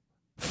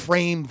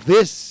frame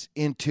this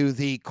into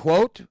the,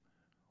 quote,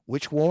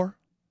 which war?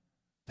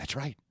 That's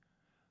right,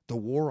 the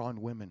war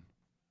on women.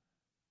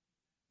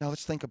 Now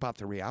let's think about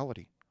the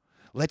reality.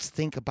 Let's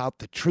think about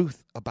the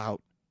truth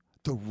about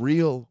the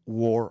real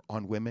war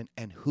on women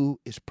and who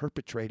is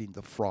perpetrating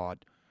the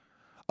fraud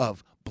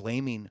of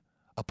blaming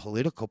a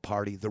political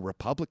party, the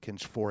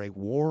Republicans, for a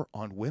war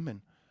on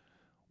women,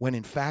 when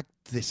in fact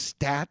the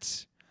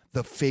stats,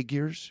 the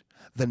figures,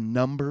 the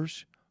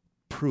numbers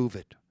prove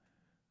it.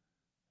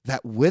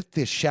 That with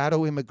this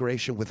shadow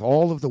immigration, with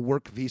all of the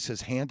work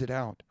visas handed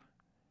out,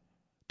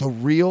 the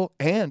real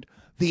and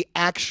the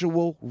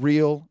actual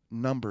real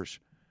numbers.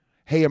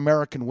 Hey,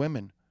 American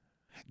women,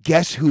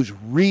 guess who's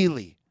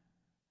really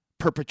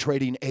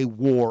perpetrating a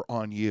war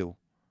on you?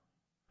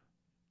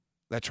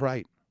 That's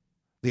right,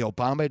 the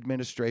Obama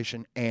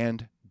administration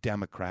and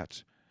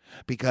Democrats.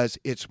 Because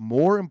it's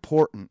more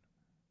important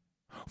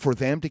for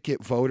them to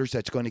get voters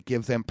that's going to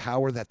give them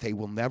power that they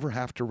will never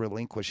have to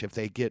relinquish if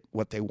they get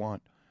what they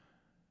want.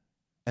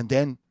 And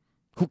then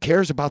who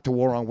cares about the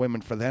war on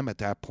women for them at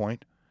that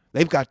point?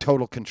 They've got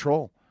total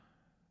control.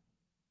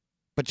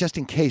 But just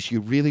in case you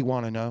really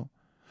want to know,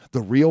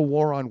 the real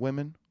war on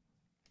women,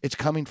 it's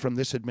coming from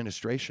this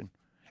administration.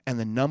 And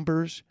the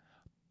numbers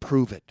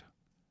prove it.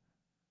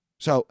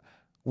 So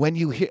when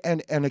you hear,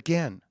 and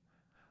again,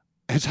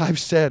 as I've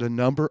said a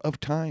number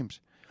of times,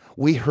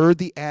 we heard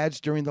the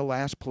ads during the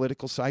last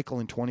political cycle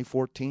in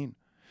 2014.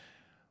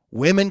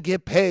 Women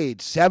get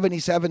paid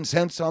 77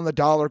 cents on the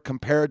dollar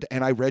compared to,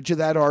 and I read you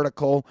that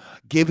article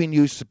giving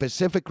you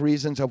specific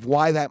reasons of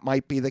why that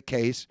might be the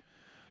case.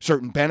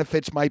 Certain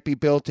benefits might be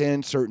built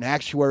in, certain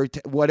actuary,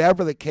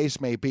 whatever the case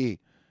may be.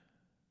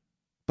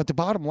 But the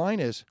bottom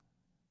line is,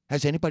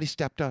 has anybody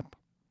stepped up?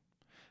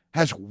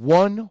 Has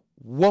one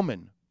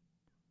woman,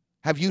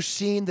 have you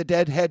seen the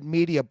deadhead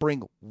media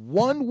bring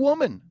one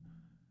woman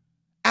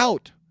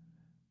out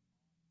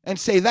and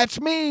say,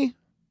 that's me?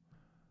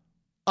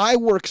 I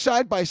work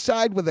side by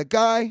side with a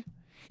guy.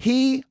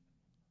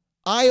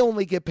 I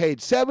only get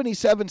paid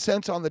 77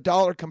 cents on the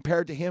dollar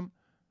compared to him.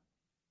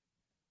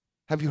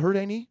 Have you heard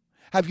any?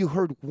 Have you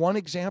heard one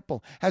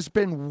example? Has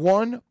been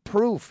one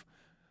proof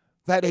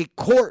that a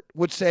court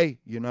would say,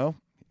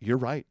 you're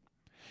right.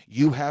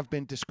 You have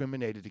been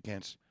discriminated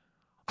against.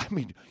 I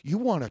mean, you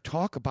want to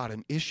talk about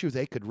an issue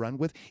they could run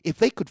with? If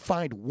they could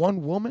find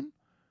one woman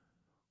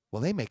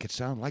Well, they make it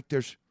sound like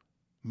there's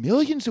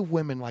millions of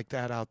women like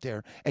that out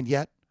there. And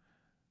yet,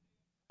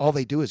 all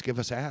they do is give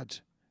us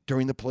ads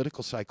during the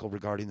political cycle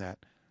regarding that.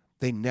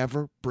 They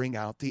never bring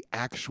out the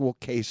actual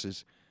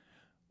cases.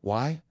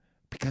 Why?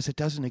 Because it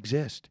doesn't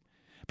exist.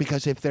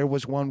 Because if there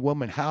was one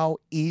woman, how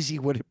easy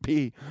would it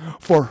be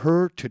for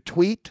her to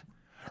tweet,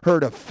 her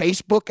to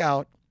Facebook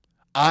out,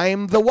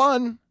 I'm the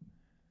one?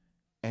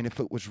 And if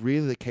it was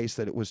really the case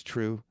that it was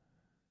true,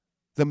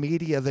 the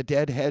media, the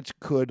deadheads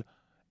could,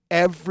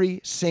 every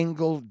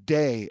single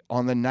day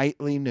on the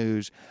nightly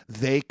news,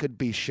 they could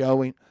be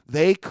showing,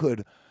 they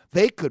could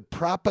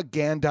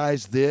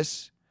propagandize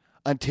this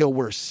until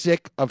we're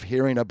sick of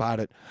hearing about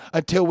it,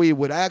 until we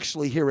would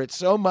actually hear it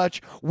so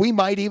much, we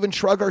might even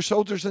shrug our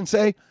shoulders and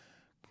say,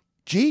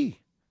 gee,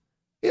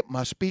 it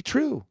must be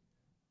true.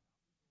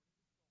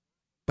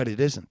 But it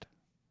isn't,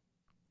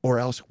 or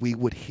else we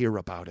would hear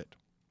about it.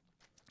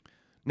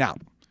 Now,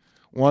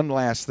 one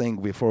last thing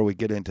before we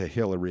get into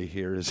Hillary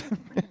here is,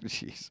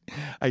 jeez,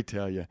 I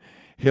tell you,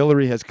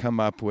 Hillary has come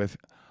up with,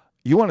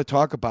 you want to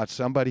talk about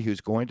somebody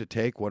who's going to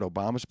take what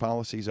Obama's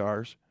policies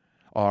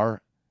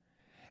are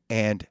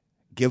and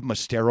give them a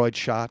steroid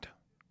shot?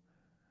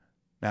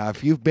 Now,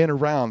 if you've been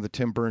around the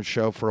Tim Burns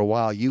Show for a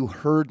while, you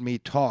heard me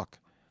talk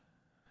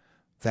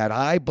that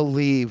I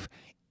believe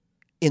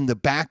in the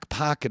back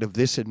pocket of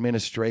this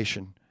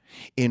administration,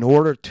 in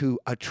order to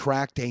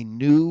attract a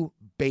new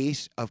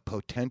base of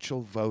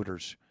potential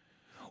voters,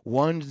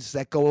 ones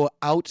that go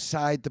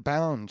outside the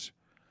bounds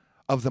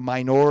of the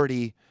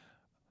minority,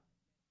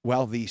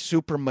 well, the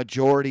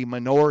supermajority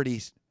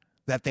minorities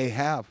that they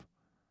have.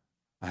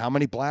 How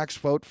many blacks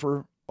vote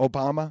for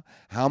Obama?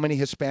 How many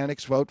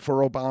Hispanics vote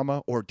for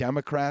Obama or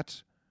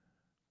Democrats?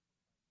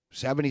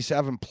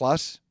 77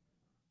 plus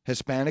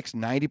Hispanics,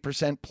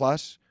 90%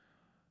 plus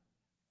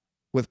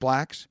with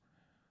blacks.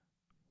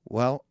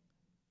 Well,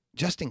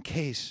 just in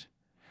case,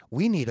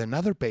 we need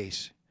another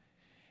base,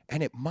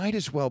 and it might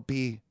as well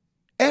be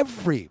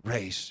every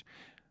race.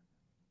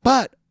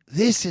 But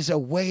this is a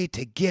way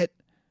to get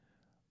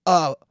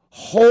a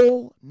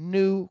whole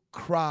new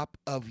crop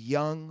of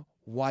young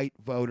white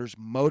voters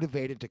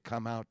motivated to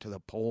come out to the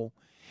poll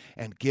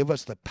and give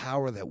us the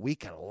power that we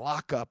can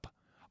lock up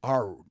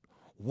our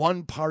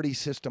one-party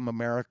system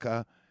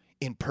America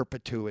in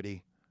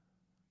perpetuity.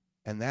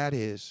 And that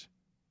is,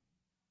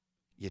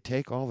 you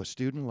take all the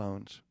student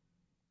loans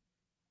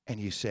and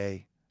you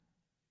say,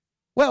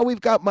 well,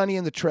 we've got money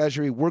in the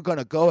Treasury. We're going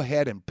to go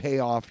ahead and pay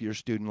off your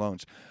student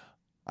loans.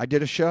 I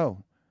did a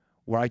show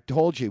where I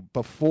told you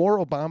before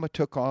Obama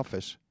took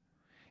office,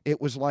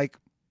 it was like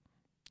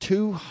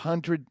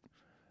 200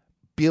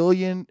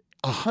 billion,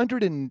 I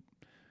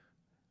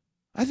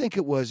think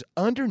it was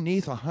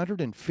underneath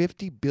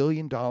 $150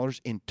 billion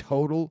in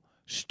total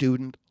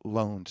student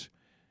loans.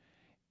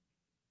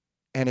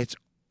 And it's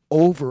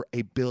over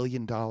 $1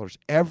 billion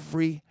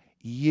every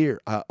year,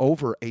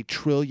 over $1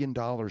 trillion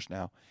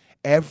now.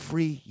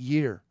 Every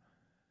year,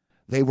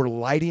 they were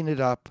lighting it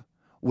up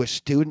with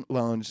student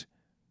loans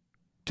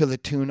to the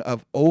tune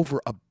of over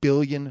 $1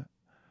 billion,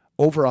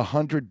 over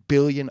 $100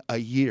 billion a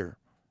year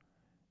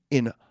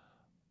in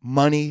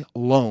money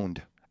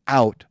loaned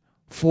out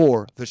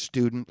for the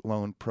student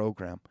loan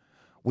program.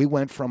 We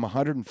went from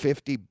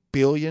 $150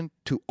 billion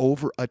to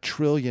over $1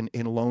 trillion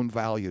in loan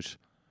values.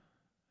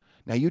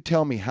 Now, you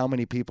tell me how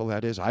many people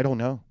that is. I don't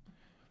know.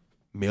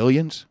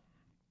 Millions?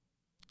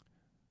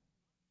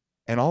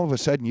 And all of a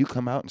sudden you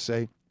come out and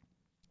say,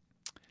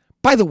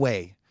 by the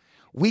way,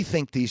 we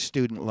think these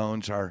student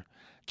loans are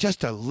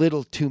just a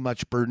little too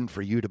much burden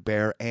for you to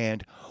bear,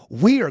 and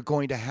we are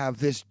going to have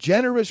this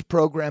generous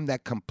program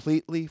that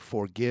completely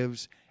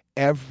forgives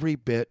every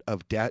bit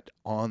of debt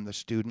on the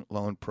student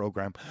loan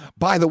program.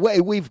 By the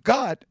way, we've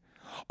got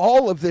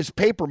all of this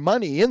paper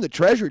money in the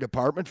Treasury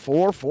Department,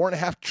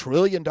 $4.5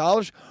 trillion.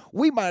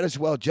 We might as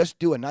well just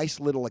do a nice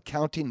little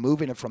accounting,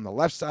 moving it from the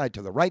left side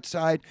to the right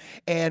side,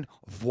 and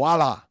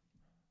voila.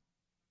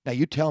 Now,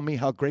 you tell me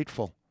how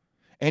grateful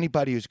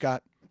anybody who's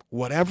got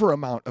whatever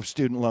amount of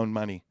student loan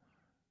money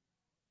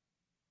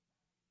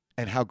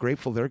and how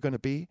grateful they're going to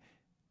be.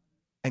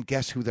 And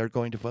guess who they're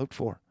going to vote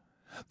for?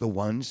 The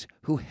ones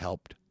who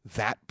helped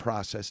that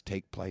process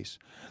take place.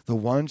 The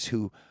ones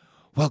who,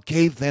 well,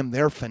 gave them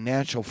their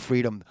financial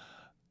freedom,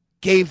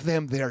 gave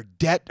them their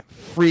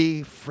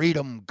debt-free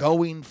freedom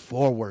going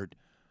forward.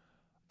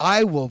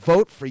 I will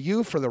vote for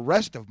you for the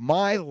rest of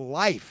my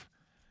life.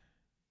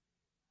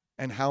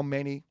 And how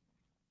many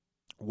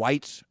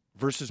whites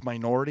versus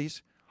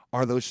minorities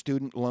are those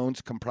student loans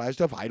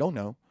comprised of? I don't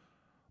know,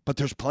 but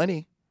there's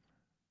plenty.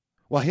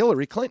 Well,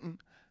 Hillary Clinton,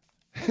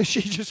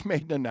 she just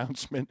made an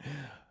announcement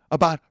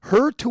about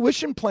her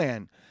tuition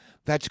plan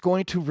that's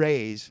going to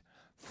raise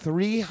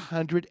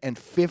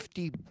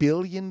 $350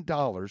 billion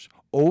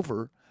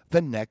over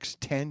the next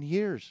 10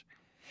 years.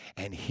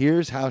 And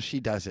here's how she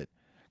does it.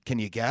 Can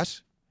you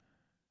guess?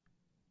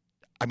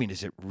 I mean,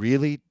 is it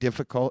really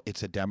difficult?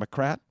 It's a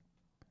Democrat.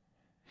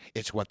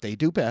 It's what they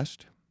do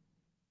best.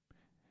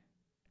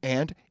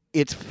 And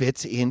it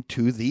fits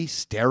into the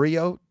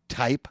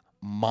stereotype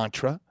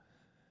mantra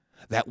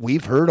that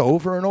we've heard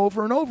over and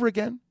over and over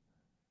again.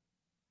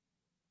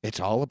 It's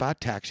all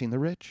about taxing the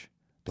rich.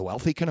 The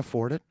wealthy can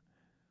afford it.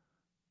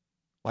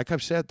 Like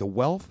I've said, the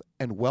wealth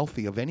and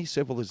wealthy of any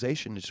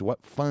civilization is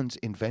what funds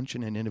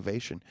invention and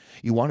innovation.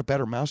 You want a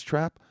better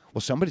mousetrap?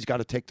 Well, somebody's got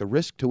to take the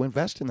risk to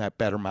invest in that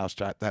better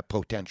mousetrap, that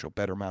potential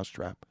better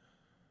mousetrap.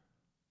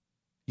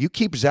 You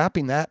keep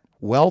zapping that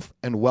wealth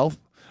and wealth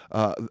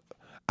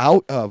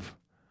out of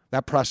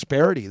that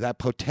prosperity, that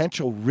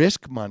potential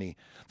risk money,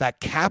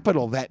 that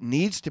capital that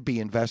needs to be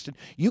invested.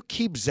 You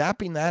keep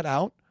zapping that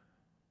out,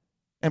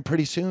 and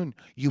pretty soon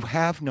you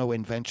have no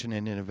invention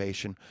and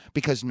innovation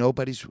because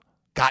nobody's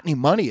got any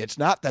money. It's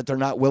not that they're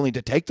not willing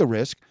to take the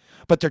risk,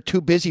 but they're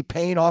too busy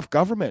paying off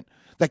government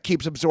that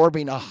keeps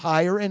absorbing a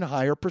higher and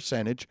higher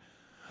percentage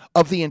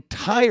of the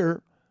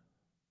entire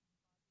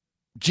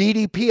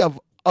GDP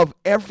of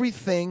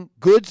everything,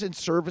 goods and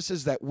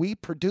services that we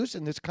produce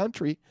in this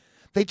country.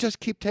 They just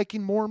keep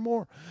taking more and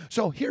more.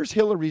 So here's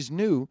Hillary's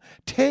new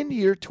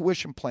 10-year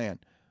tuition plan.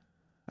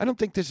 I don't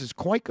think this is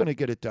quite going to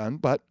get it done,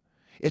 but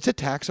it's a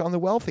tax on the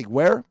wealthy.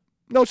 Where?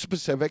 No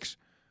specifics.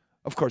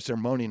 Of course, they're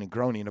moaning and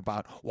groaning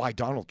about why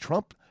Donald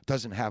Trump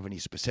doesn't have any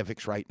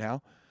specifics right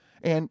now.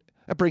 And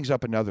that brings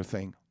up another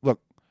thing.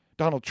 Look,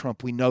 Donald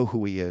Trump, we know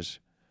who he is.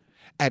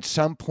 At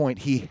some point,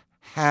 he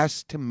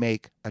has to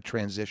make a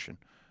transition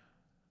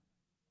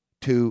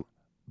to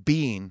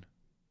being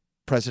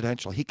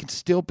presidential. He can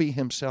still be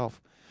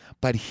himself,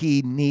 but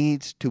he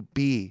needs to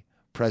be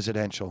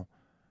presidential.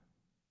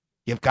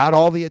 You've got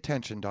all the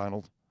attention,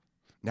 Donald.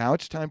 Now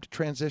it's time to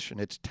transition.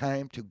 It's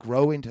time to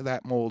grow into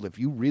that mold if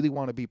you really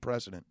want to be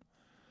president.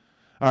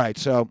 All right,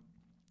 so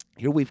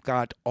here we've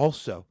got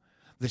also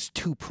this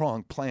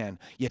two-pronged plan.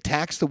 You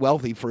tax the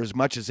wealthy for as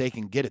much as they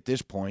can get at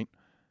this point.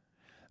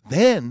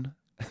 Then,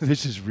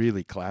 this is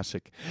really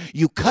classic,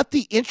 you cut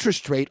the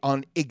interest rate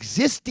on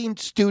existing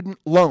student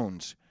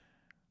loans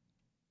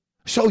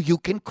so you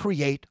can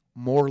create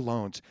more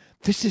loans.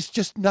 This is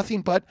just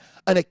nothing but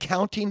an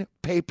accounting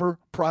paper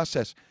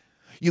process.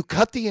 You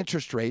cut the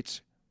interest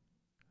rates,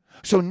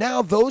 so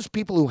now those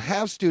people who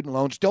have student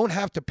loans don't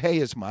have to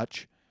pay as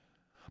much,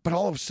 but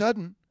all of a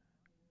sudden,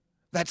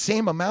 that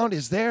same amount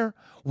is there.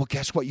 Well,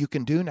 guess what you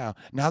can do now?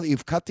 Now that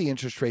you've cut the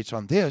interest rates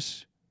on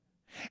this,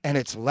 and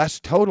it's less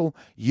total,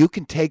 you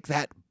can take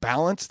that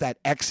balance, that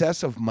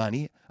excess of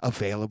money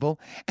available,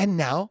 and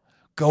now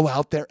go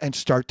out there and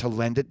start to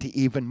lend it to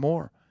even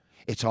more.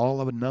 It's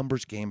all a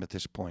numbers game at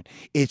this point.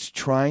 It's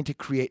trying to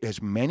create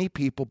as many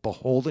people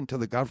beholden to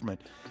the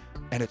government.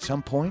 And at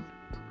some point,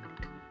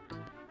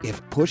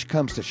 if push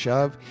comes to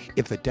shove,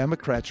 if the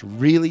Democrats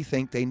really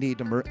think they need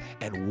to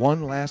and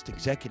one last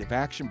executive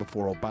action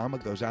before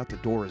Obama goes out the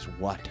door is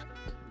what?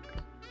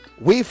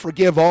 We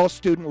forgive all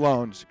student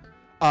loans.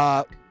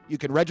 You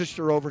can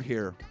register over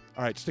here.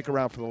 All right, stick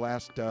around for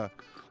the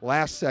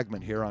last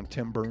segment here on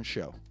Tim Burns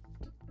Show.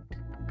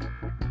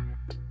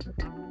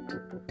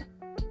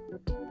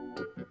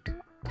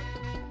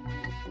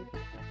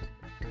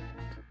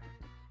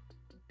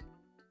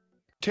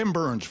 Tim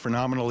Burns,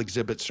 Phenomenal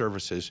Exhibit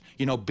Services.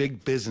 You know,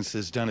 big business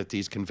is done at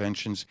these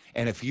conventions.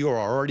 And if you are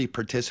already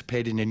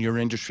participating in your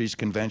industry's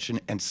convention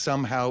and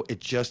somehow it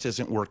just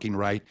isn't working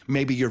right,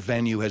 maybe your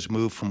venue has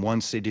moved from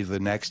one city to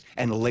the next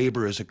and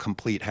labor is a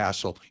complete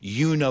hassle.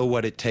 You know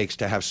what it takes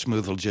to have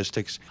smooth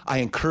logistics. I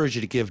encourage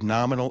you to give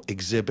Nominal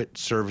Exhibit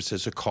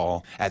Services a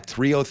call at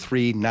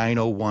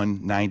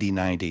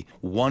 303-901-9090.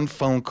 One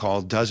phone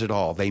call does it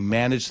all. They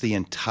manage the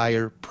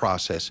entire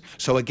process.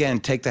 So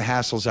again, take the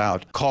hassles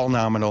out. Call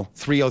Nominal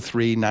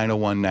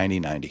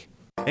 303-901-9090.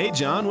 Hey,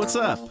 John, what's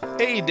up?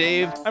 Hey,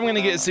 Dave. I'm going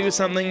to get Sue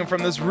something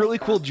from this really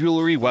cool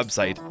jewelry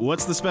website.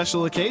 What's the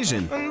special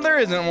occasion? There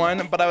isn't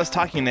one, but I was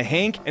talking to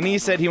Hank, and he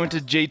said he went to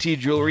JT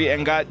Jewelry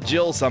and got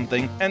Jill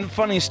something. And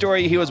funny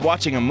story, he was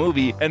watching a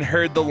movie and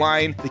heard the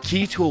line, "The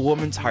key to a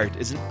woman's heart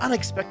is an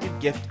unexpected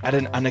gift at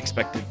an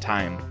unexpected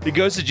time." He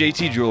goes to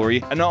JT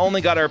Jewelry and not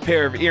only got her a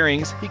pair of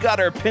earrings, he got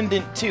her a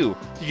pendant too.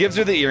 He gives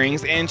her the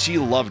earrings, and she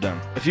loved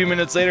them. A few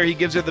minutes later, he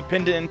gives her the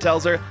pendant and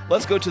tells her,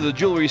 "Let's go to the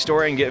jewelry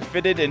store and get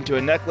fitted into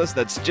a necklace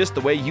that's just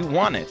the way you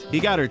want it." He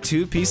got her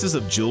 2 pieces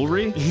of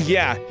jewelry?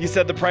 Yeah, he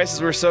said the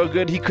prices were so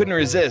good he couldn't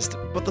resist,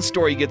 but the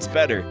story gets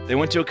better. They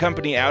went to a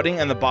company outing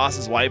and the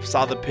boss's wife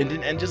saw the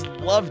pendant and just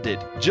loved it.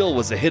 Jill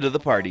was the hit of the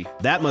party.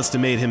 That must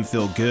have made him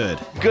feel good.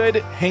 Good.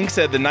 Hank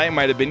said the night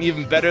might have been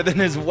even better than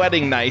his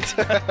wedding night.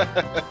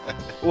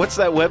 What's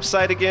that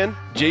website again?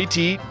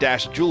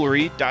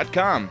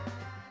 jt-jewelry.com.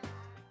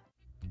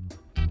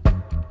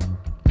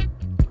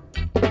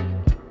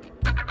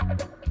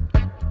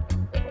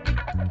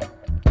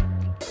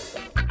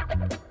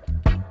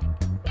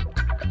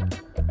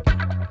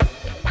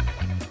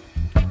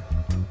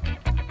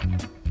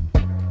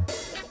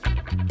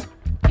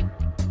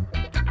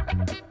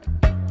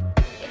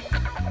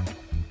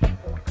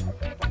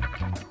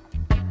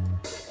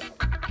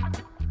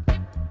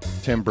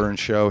 Tim Burns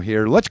Show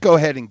here. Let's go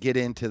ahead and get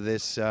into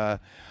this.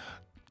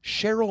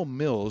 Cheryl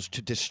Mills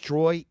to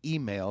destroy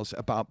emails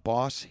about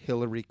boss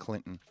Hillary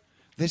Clinton.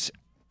 This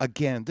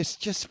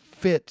just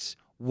fits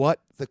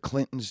what the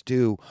Clintons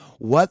do,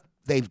 what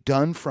they've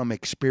done from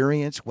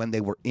experience when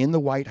they were in the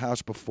White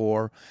House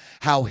before,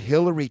 how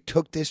Hillary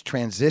took this,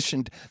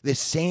 transitioned this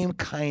same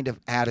kind of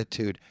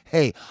attitude.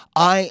 Hey,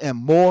 I am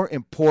more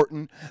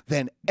important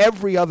than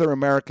every other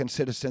American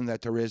citizen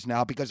that there is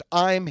now because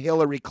I'm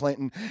Hillary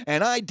Clinton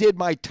and I did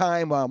my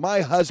time while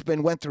my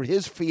husband went through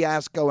his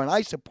fiasco and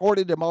I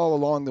supported him all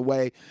along the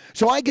way.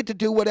 So I get to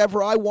do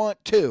whatever I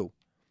want too.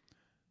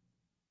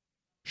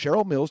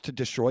 Cheryl Mills to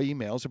destroy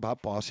emails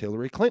about boss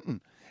Hillary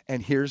Clinton.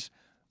 And here's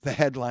the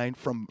headline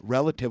from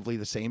relatively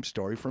the same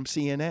story from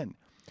CNN.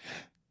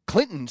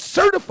 Clinton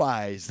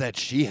certifies that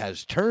she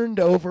has turned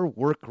over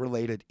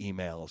work-related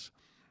emails.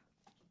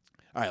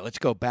 All right, let's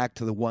go back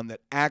to the one that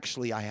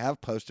actually I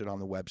have posted on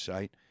the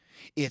website.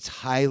 It's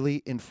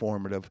highly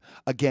informative.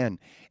 Again,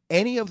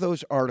 any of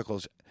those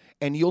articles,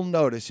 and you'll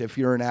notice if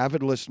you're an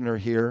avid listener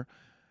here,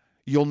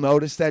 you'll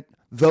notice that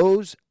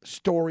those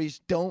stories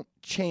don't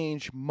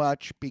change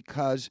much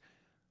because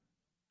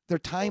they're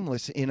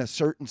timeless in a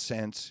certain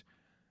sense,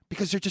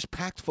 because they're just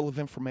packed full of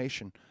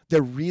information.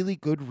 They're really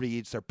good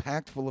reads. They're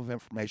packed full of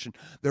information.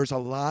 There's a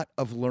lot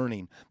of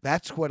learning.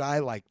 That's what I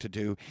like to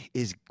do,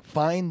 is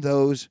find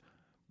those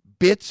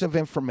bits of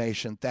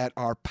information that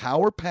are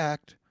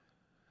power-packed,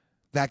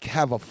 that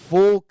have a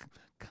full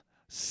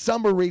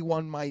summary,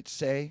 one might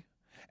say.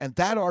 And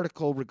that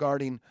article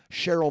regarding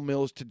Cheryl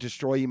Mills to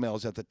destroy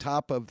emails at the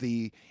top of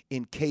the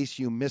in case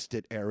you missed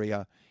it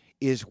area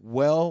is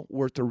well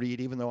worth the read,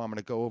 even though I'm going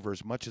to go over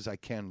as much as I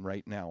can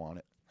right now on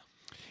it.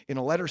 In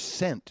a letter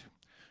sent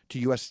to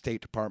U.S.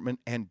 State Department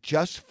and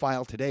just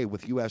filed today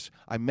with U.S.,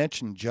 I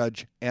mentioned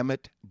Judge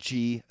Emmett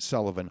G.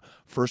 Sullivan,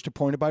 first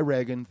appointed by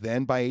Reagan,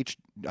 then by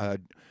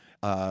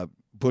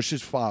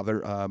Bush's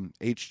father,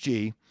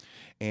 H.G.,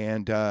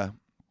 and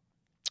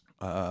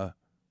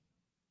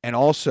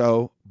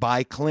also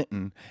by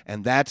Clinton,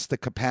 and that's the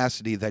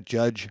capacity that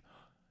Judge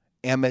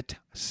Emmett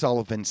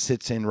Sullivan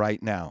sits in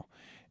right now.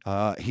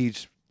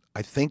 He's,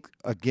 I think,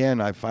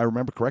 again, if I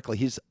remember correctly,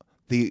 he's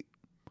the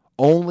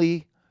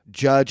only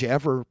judge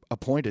ever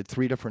appointed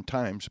 3 different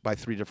times by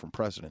 3 different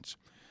presidents.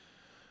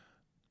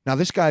 Now,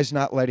 this guy's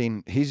not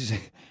letting,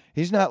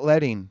 he's not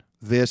letting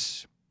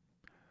this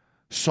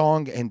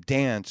song and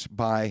dance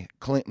by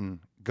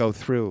Clinton go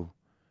through.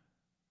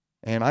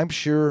 And I'm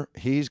sure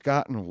he's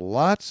gotten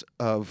lots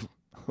of,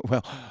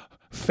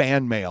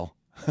 fan mail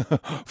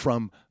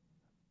from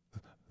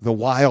the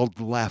wild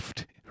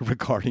left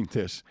regarding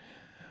this.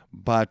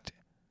 But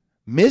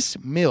Miss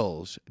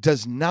Mills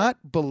does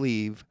not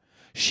believe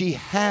she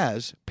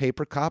has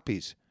paper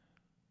copies.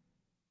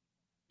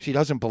 She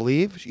doesn't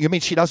believe? You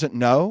mean she doesn't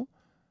know?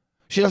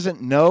 She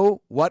doesn't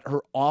know what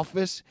her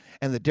office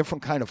and the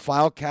different kind of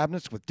file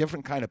cabinets with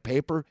different kind of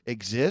paper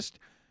exist?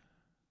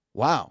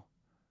 Wow.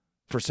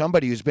 For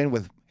somebody who's been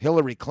with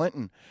Hillary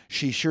Clinton,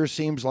 she sure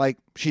seems like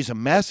she's a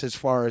mess as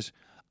far as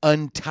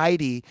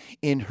untidy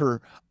in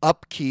her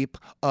upkeep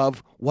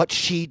of what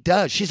she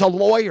does. She's a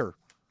lawyer.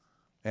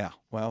 Yeah,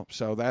 well,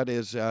 so that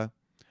is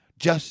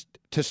just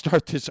to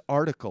start this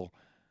article.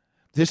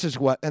 This is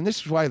why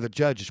the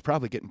judge is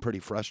probably getting pretty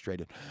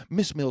frustrated.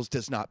 Miss Mills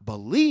does not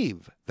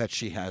believe that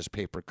she has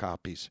paper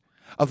copies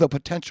of the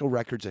potential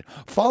records.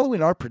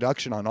 Following our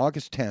production on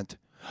August 10th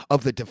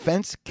of the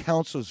Defense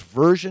Counsel's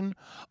version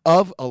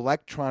of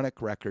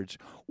electronic records,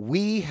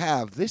 we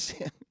have this.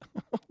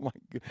 Oh my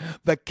God,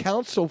 the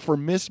counsel for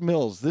Miss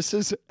Mills. This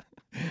is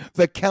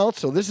the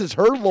counsel. This is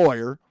her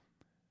lawyer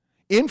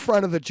in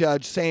front of the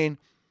judge saying,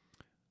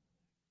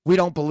 we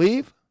don't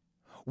believe.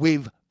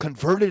 We've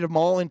converted them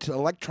all into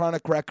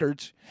electronic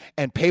records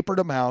and papered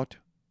them out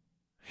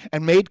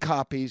and made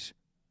copies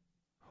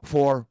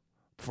for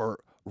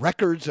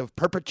records of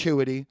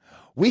perpetuity.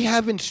 We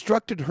have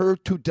instructed her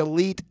to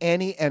delete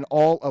any and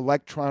all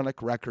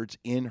electronic records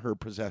in her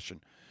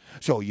possession.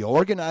 So you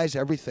organize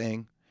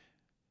everything,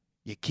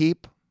 you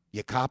keep,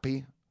 you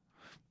copy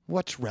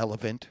what's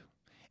relevant,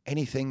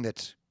 anything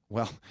that's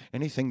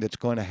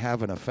going to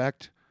have an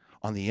effect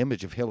on the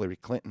image of Hillary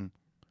Clinton.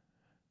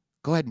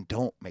 Go ahead and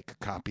don't make a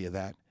copy of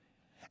that.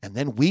 And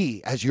then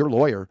we, as your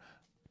lawyer,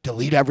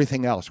 delete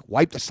everything else.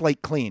 Wipe the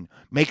slate clean.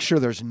 Make sure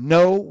there's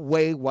no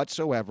way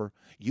whatsoever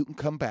you can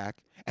come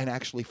back and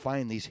actually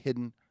find these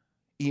hidden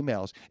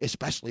emails,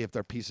 especially if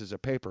they're pieces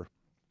of paper.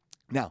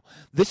 Now,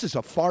 this is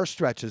a far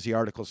stretch, as the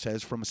article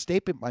says, from a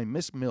statement by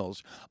Miss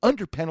Mills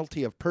under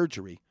penalty of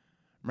perjury.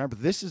 Remember,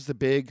 this is the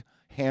big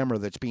hammer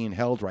that's being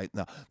held right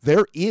now.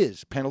 There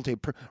is penalty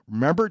of perjury.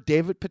 Remember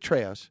David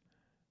Petraeus?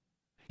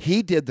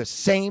 He did the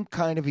same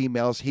kind of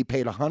emails. He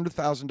paid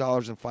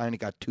 $100,000 in fine. He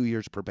got 2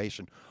 years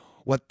probation.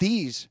 What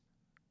this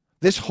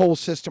whole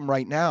system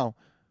right now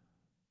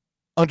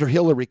under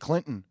Hillary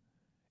Clinton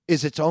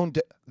is its own.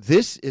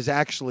 This is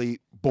actually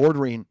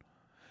bordering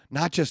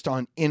not just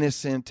on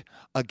innocent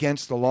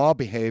against the law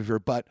behavior,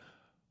 but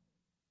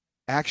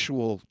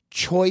actual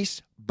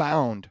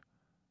choice-bound,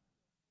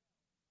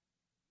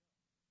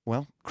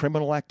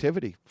 criminal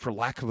activity, for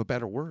lack of a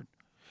better word.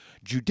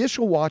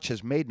 Judicial Watch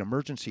has made an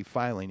emergency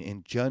filing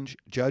in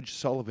Judge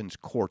Sullivan's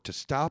court to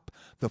stop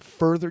the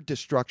further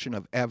destruction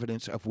of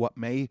evidence of what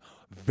may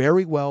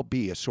very well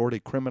be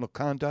assorted criminal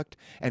conduct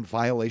and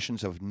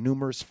violations of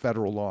numerous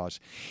federal laws.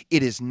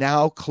 It is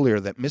now clear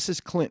that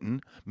Mrs.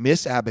 Clinton,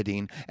 Miss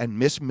Abedin, and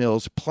Miss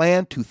Mills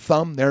plan to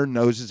thumb their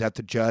noses at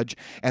the judge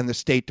and the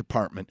State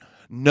Department.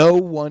 No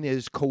one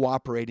is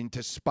cooperating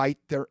despite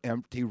their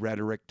empty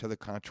rhetoric to the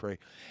contrary.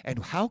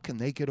 And how can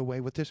they get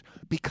away with this?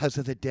 Because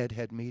of the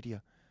deadhead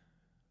media.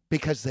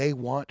 Because they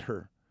want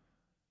her.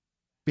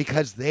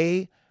 Because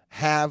they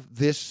have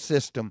this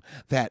system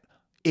that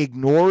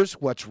ignores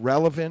what's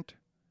relevant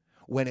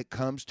when it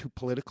comes to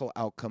political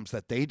outcomes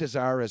that they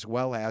desire, as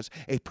well as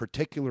a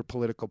particular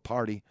political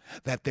party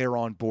that they're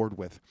on board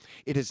with.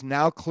 It is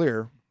now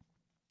clear,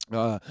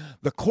 the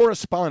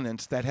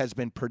correspondence that has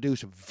been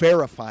produced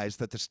verifies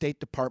that the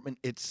State Department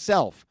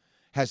itself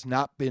has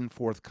not been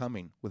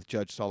forthcoming with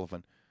Judge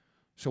Sullivan.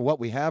 So what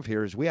we have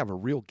here is we have a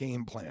real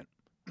game plan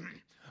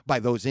by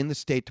those in the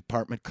State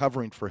Department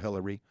covering for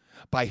Hillary,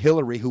 by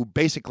Hillary, who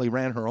basically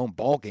ran her own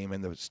ball game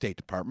in the State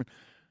Department,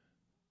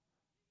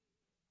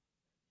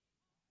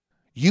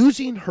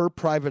 using her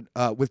private,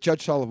 with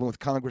Judge Sullivan, with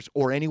Congress,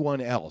 or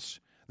anyone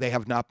else. They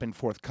have not been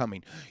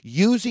forthcoming.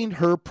 Using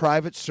her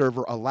private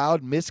server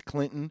allowed Miss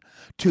Clinton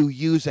to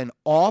use an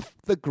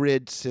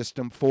off-the-grid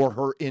system for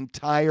her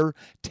entire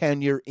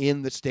tenure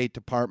in the State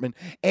Department,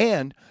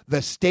 and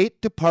the State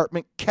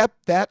Department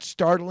kept that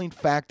startling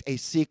fact a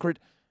secret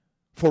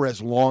for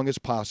as long as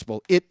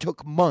possible. It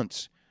took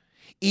months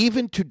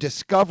even to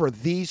discover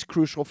these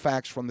crucial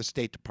facts from the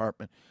State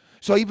Department.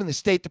 So even the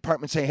State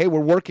Department saying, hey, we're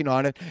working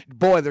on it.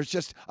 Boy, there's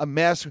just a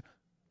mess.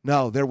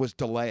 No, there was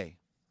delay.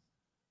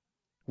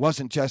 It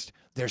wasn't just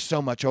there's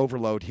so much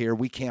overload here,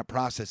 we can't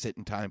process it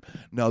in time.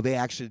 No, they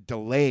actually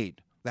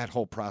delayed that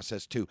whole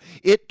process too.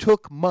 It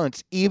took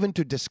months even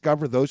to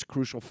discover those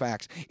crucial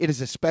facts. It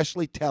is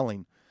especially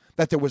telling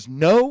that there was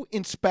no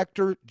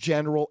inspector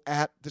general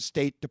at the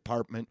State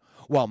Department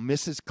while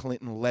Mrs.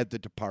 Clinton led the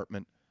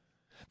department.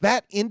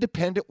 That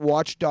independent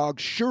watchdog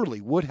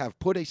surely would have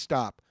put a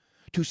stop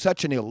to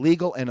such an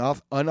illegal and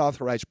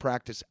unauthorized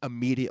practice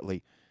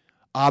immediately.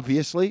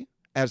 Obviously,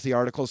 as the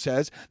article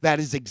says, that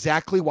is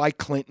exactly why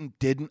Clinton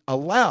didn't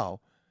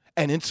allow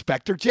an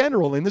inspector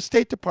general in the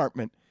State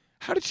Department.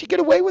 How did she get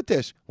away with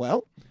this?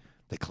 Well,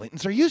 the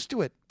Clintons are used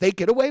to it. They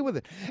get away with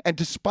it. And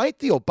despite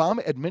the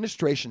Obama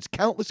administration's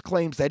countless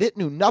claims that it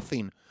knew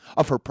nothing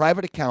of her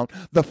private account,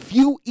 the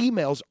few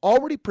emails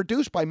already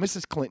produced by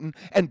Mrs. Clinton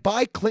and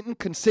by Clinton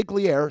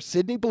consigliere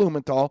Sidney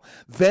Blumenthal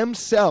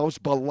themselves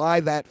belie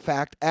that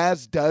fact,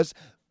 as does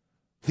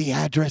the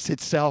address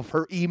itself,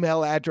 her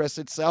email address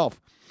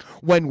itself.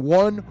 When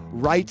one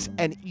writes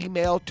an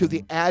email to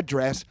the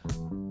address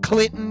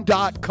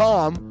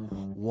clinton.com,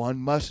 one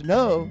must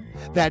know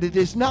that it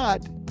is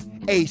not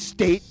a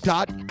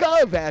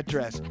state.gov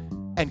address.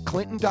 And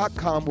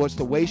Clinton.com was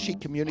the way she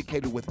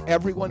communicated with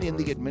everyone in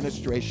the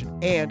administration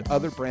and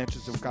other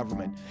branches of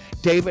government.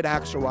 David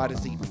Axelrod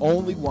is the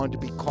only one to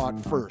be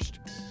caught first.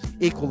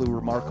 Equally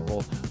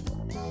remarkable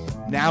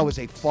now is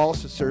a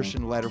false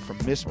assertion letter from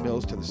Miss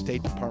Mills to the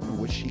State Department,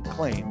 which she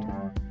claimed,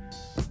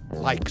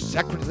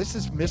 this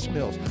is Miss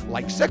Mills,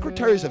 like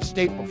secretaries of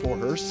state before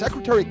her,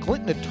 Secretary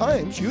Clinton at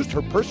times used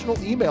her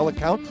personal email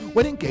account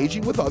when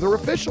engaging with other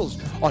officials.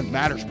 On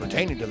matters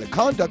pertaining to the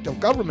conduct of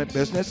government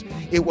business,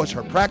 it was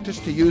her practice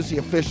to use the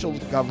official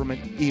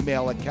government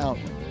email account.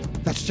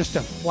 That's just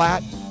a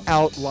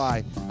flat-out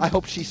lie. I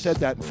hope she said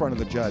that in front of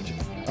the judge.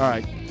 All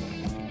right.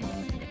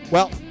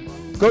 Well,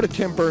 go to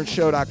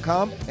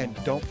TimBurnsShow.com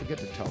and don't forget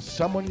to tell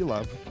someone you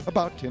love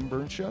about Tim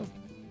Burns Show.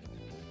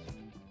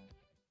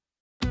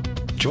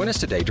 Join us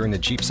today during the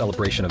Jeep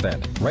Celebration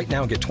event. Right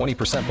now, get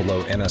 20%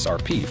 below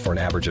MSRP for an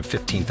average of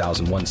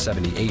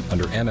 $15,178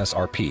 under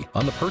MSRP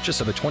on the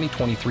purchase of a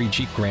 2023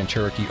 Jeep Grand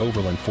Cherokee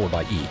Overland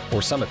 4xE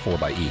or Summit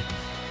 4xE.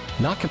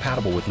 Not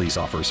compatible with lease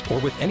offers or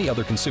with any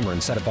other consumer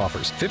incentive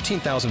offers.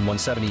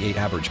 $15,178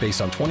 average based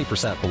on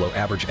 20% below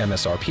average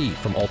MSRP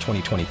from all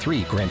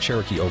 2023 Grand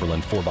Cherokee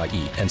Overland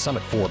 4xE and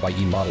Summit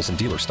 4xE models in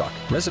dealer stock.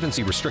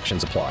 Residency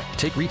restrictions apply.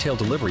 Take retail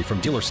delivery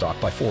from dealer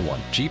stock by 4/1.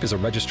 Jeep is a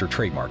registered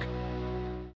trademark.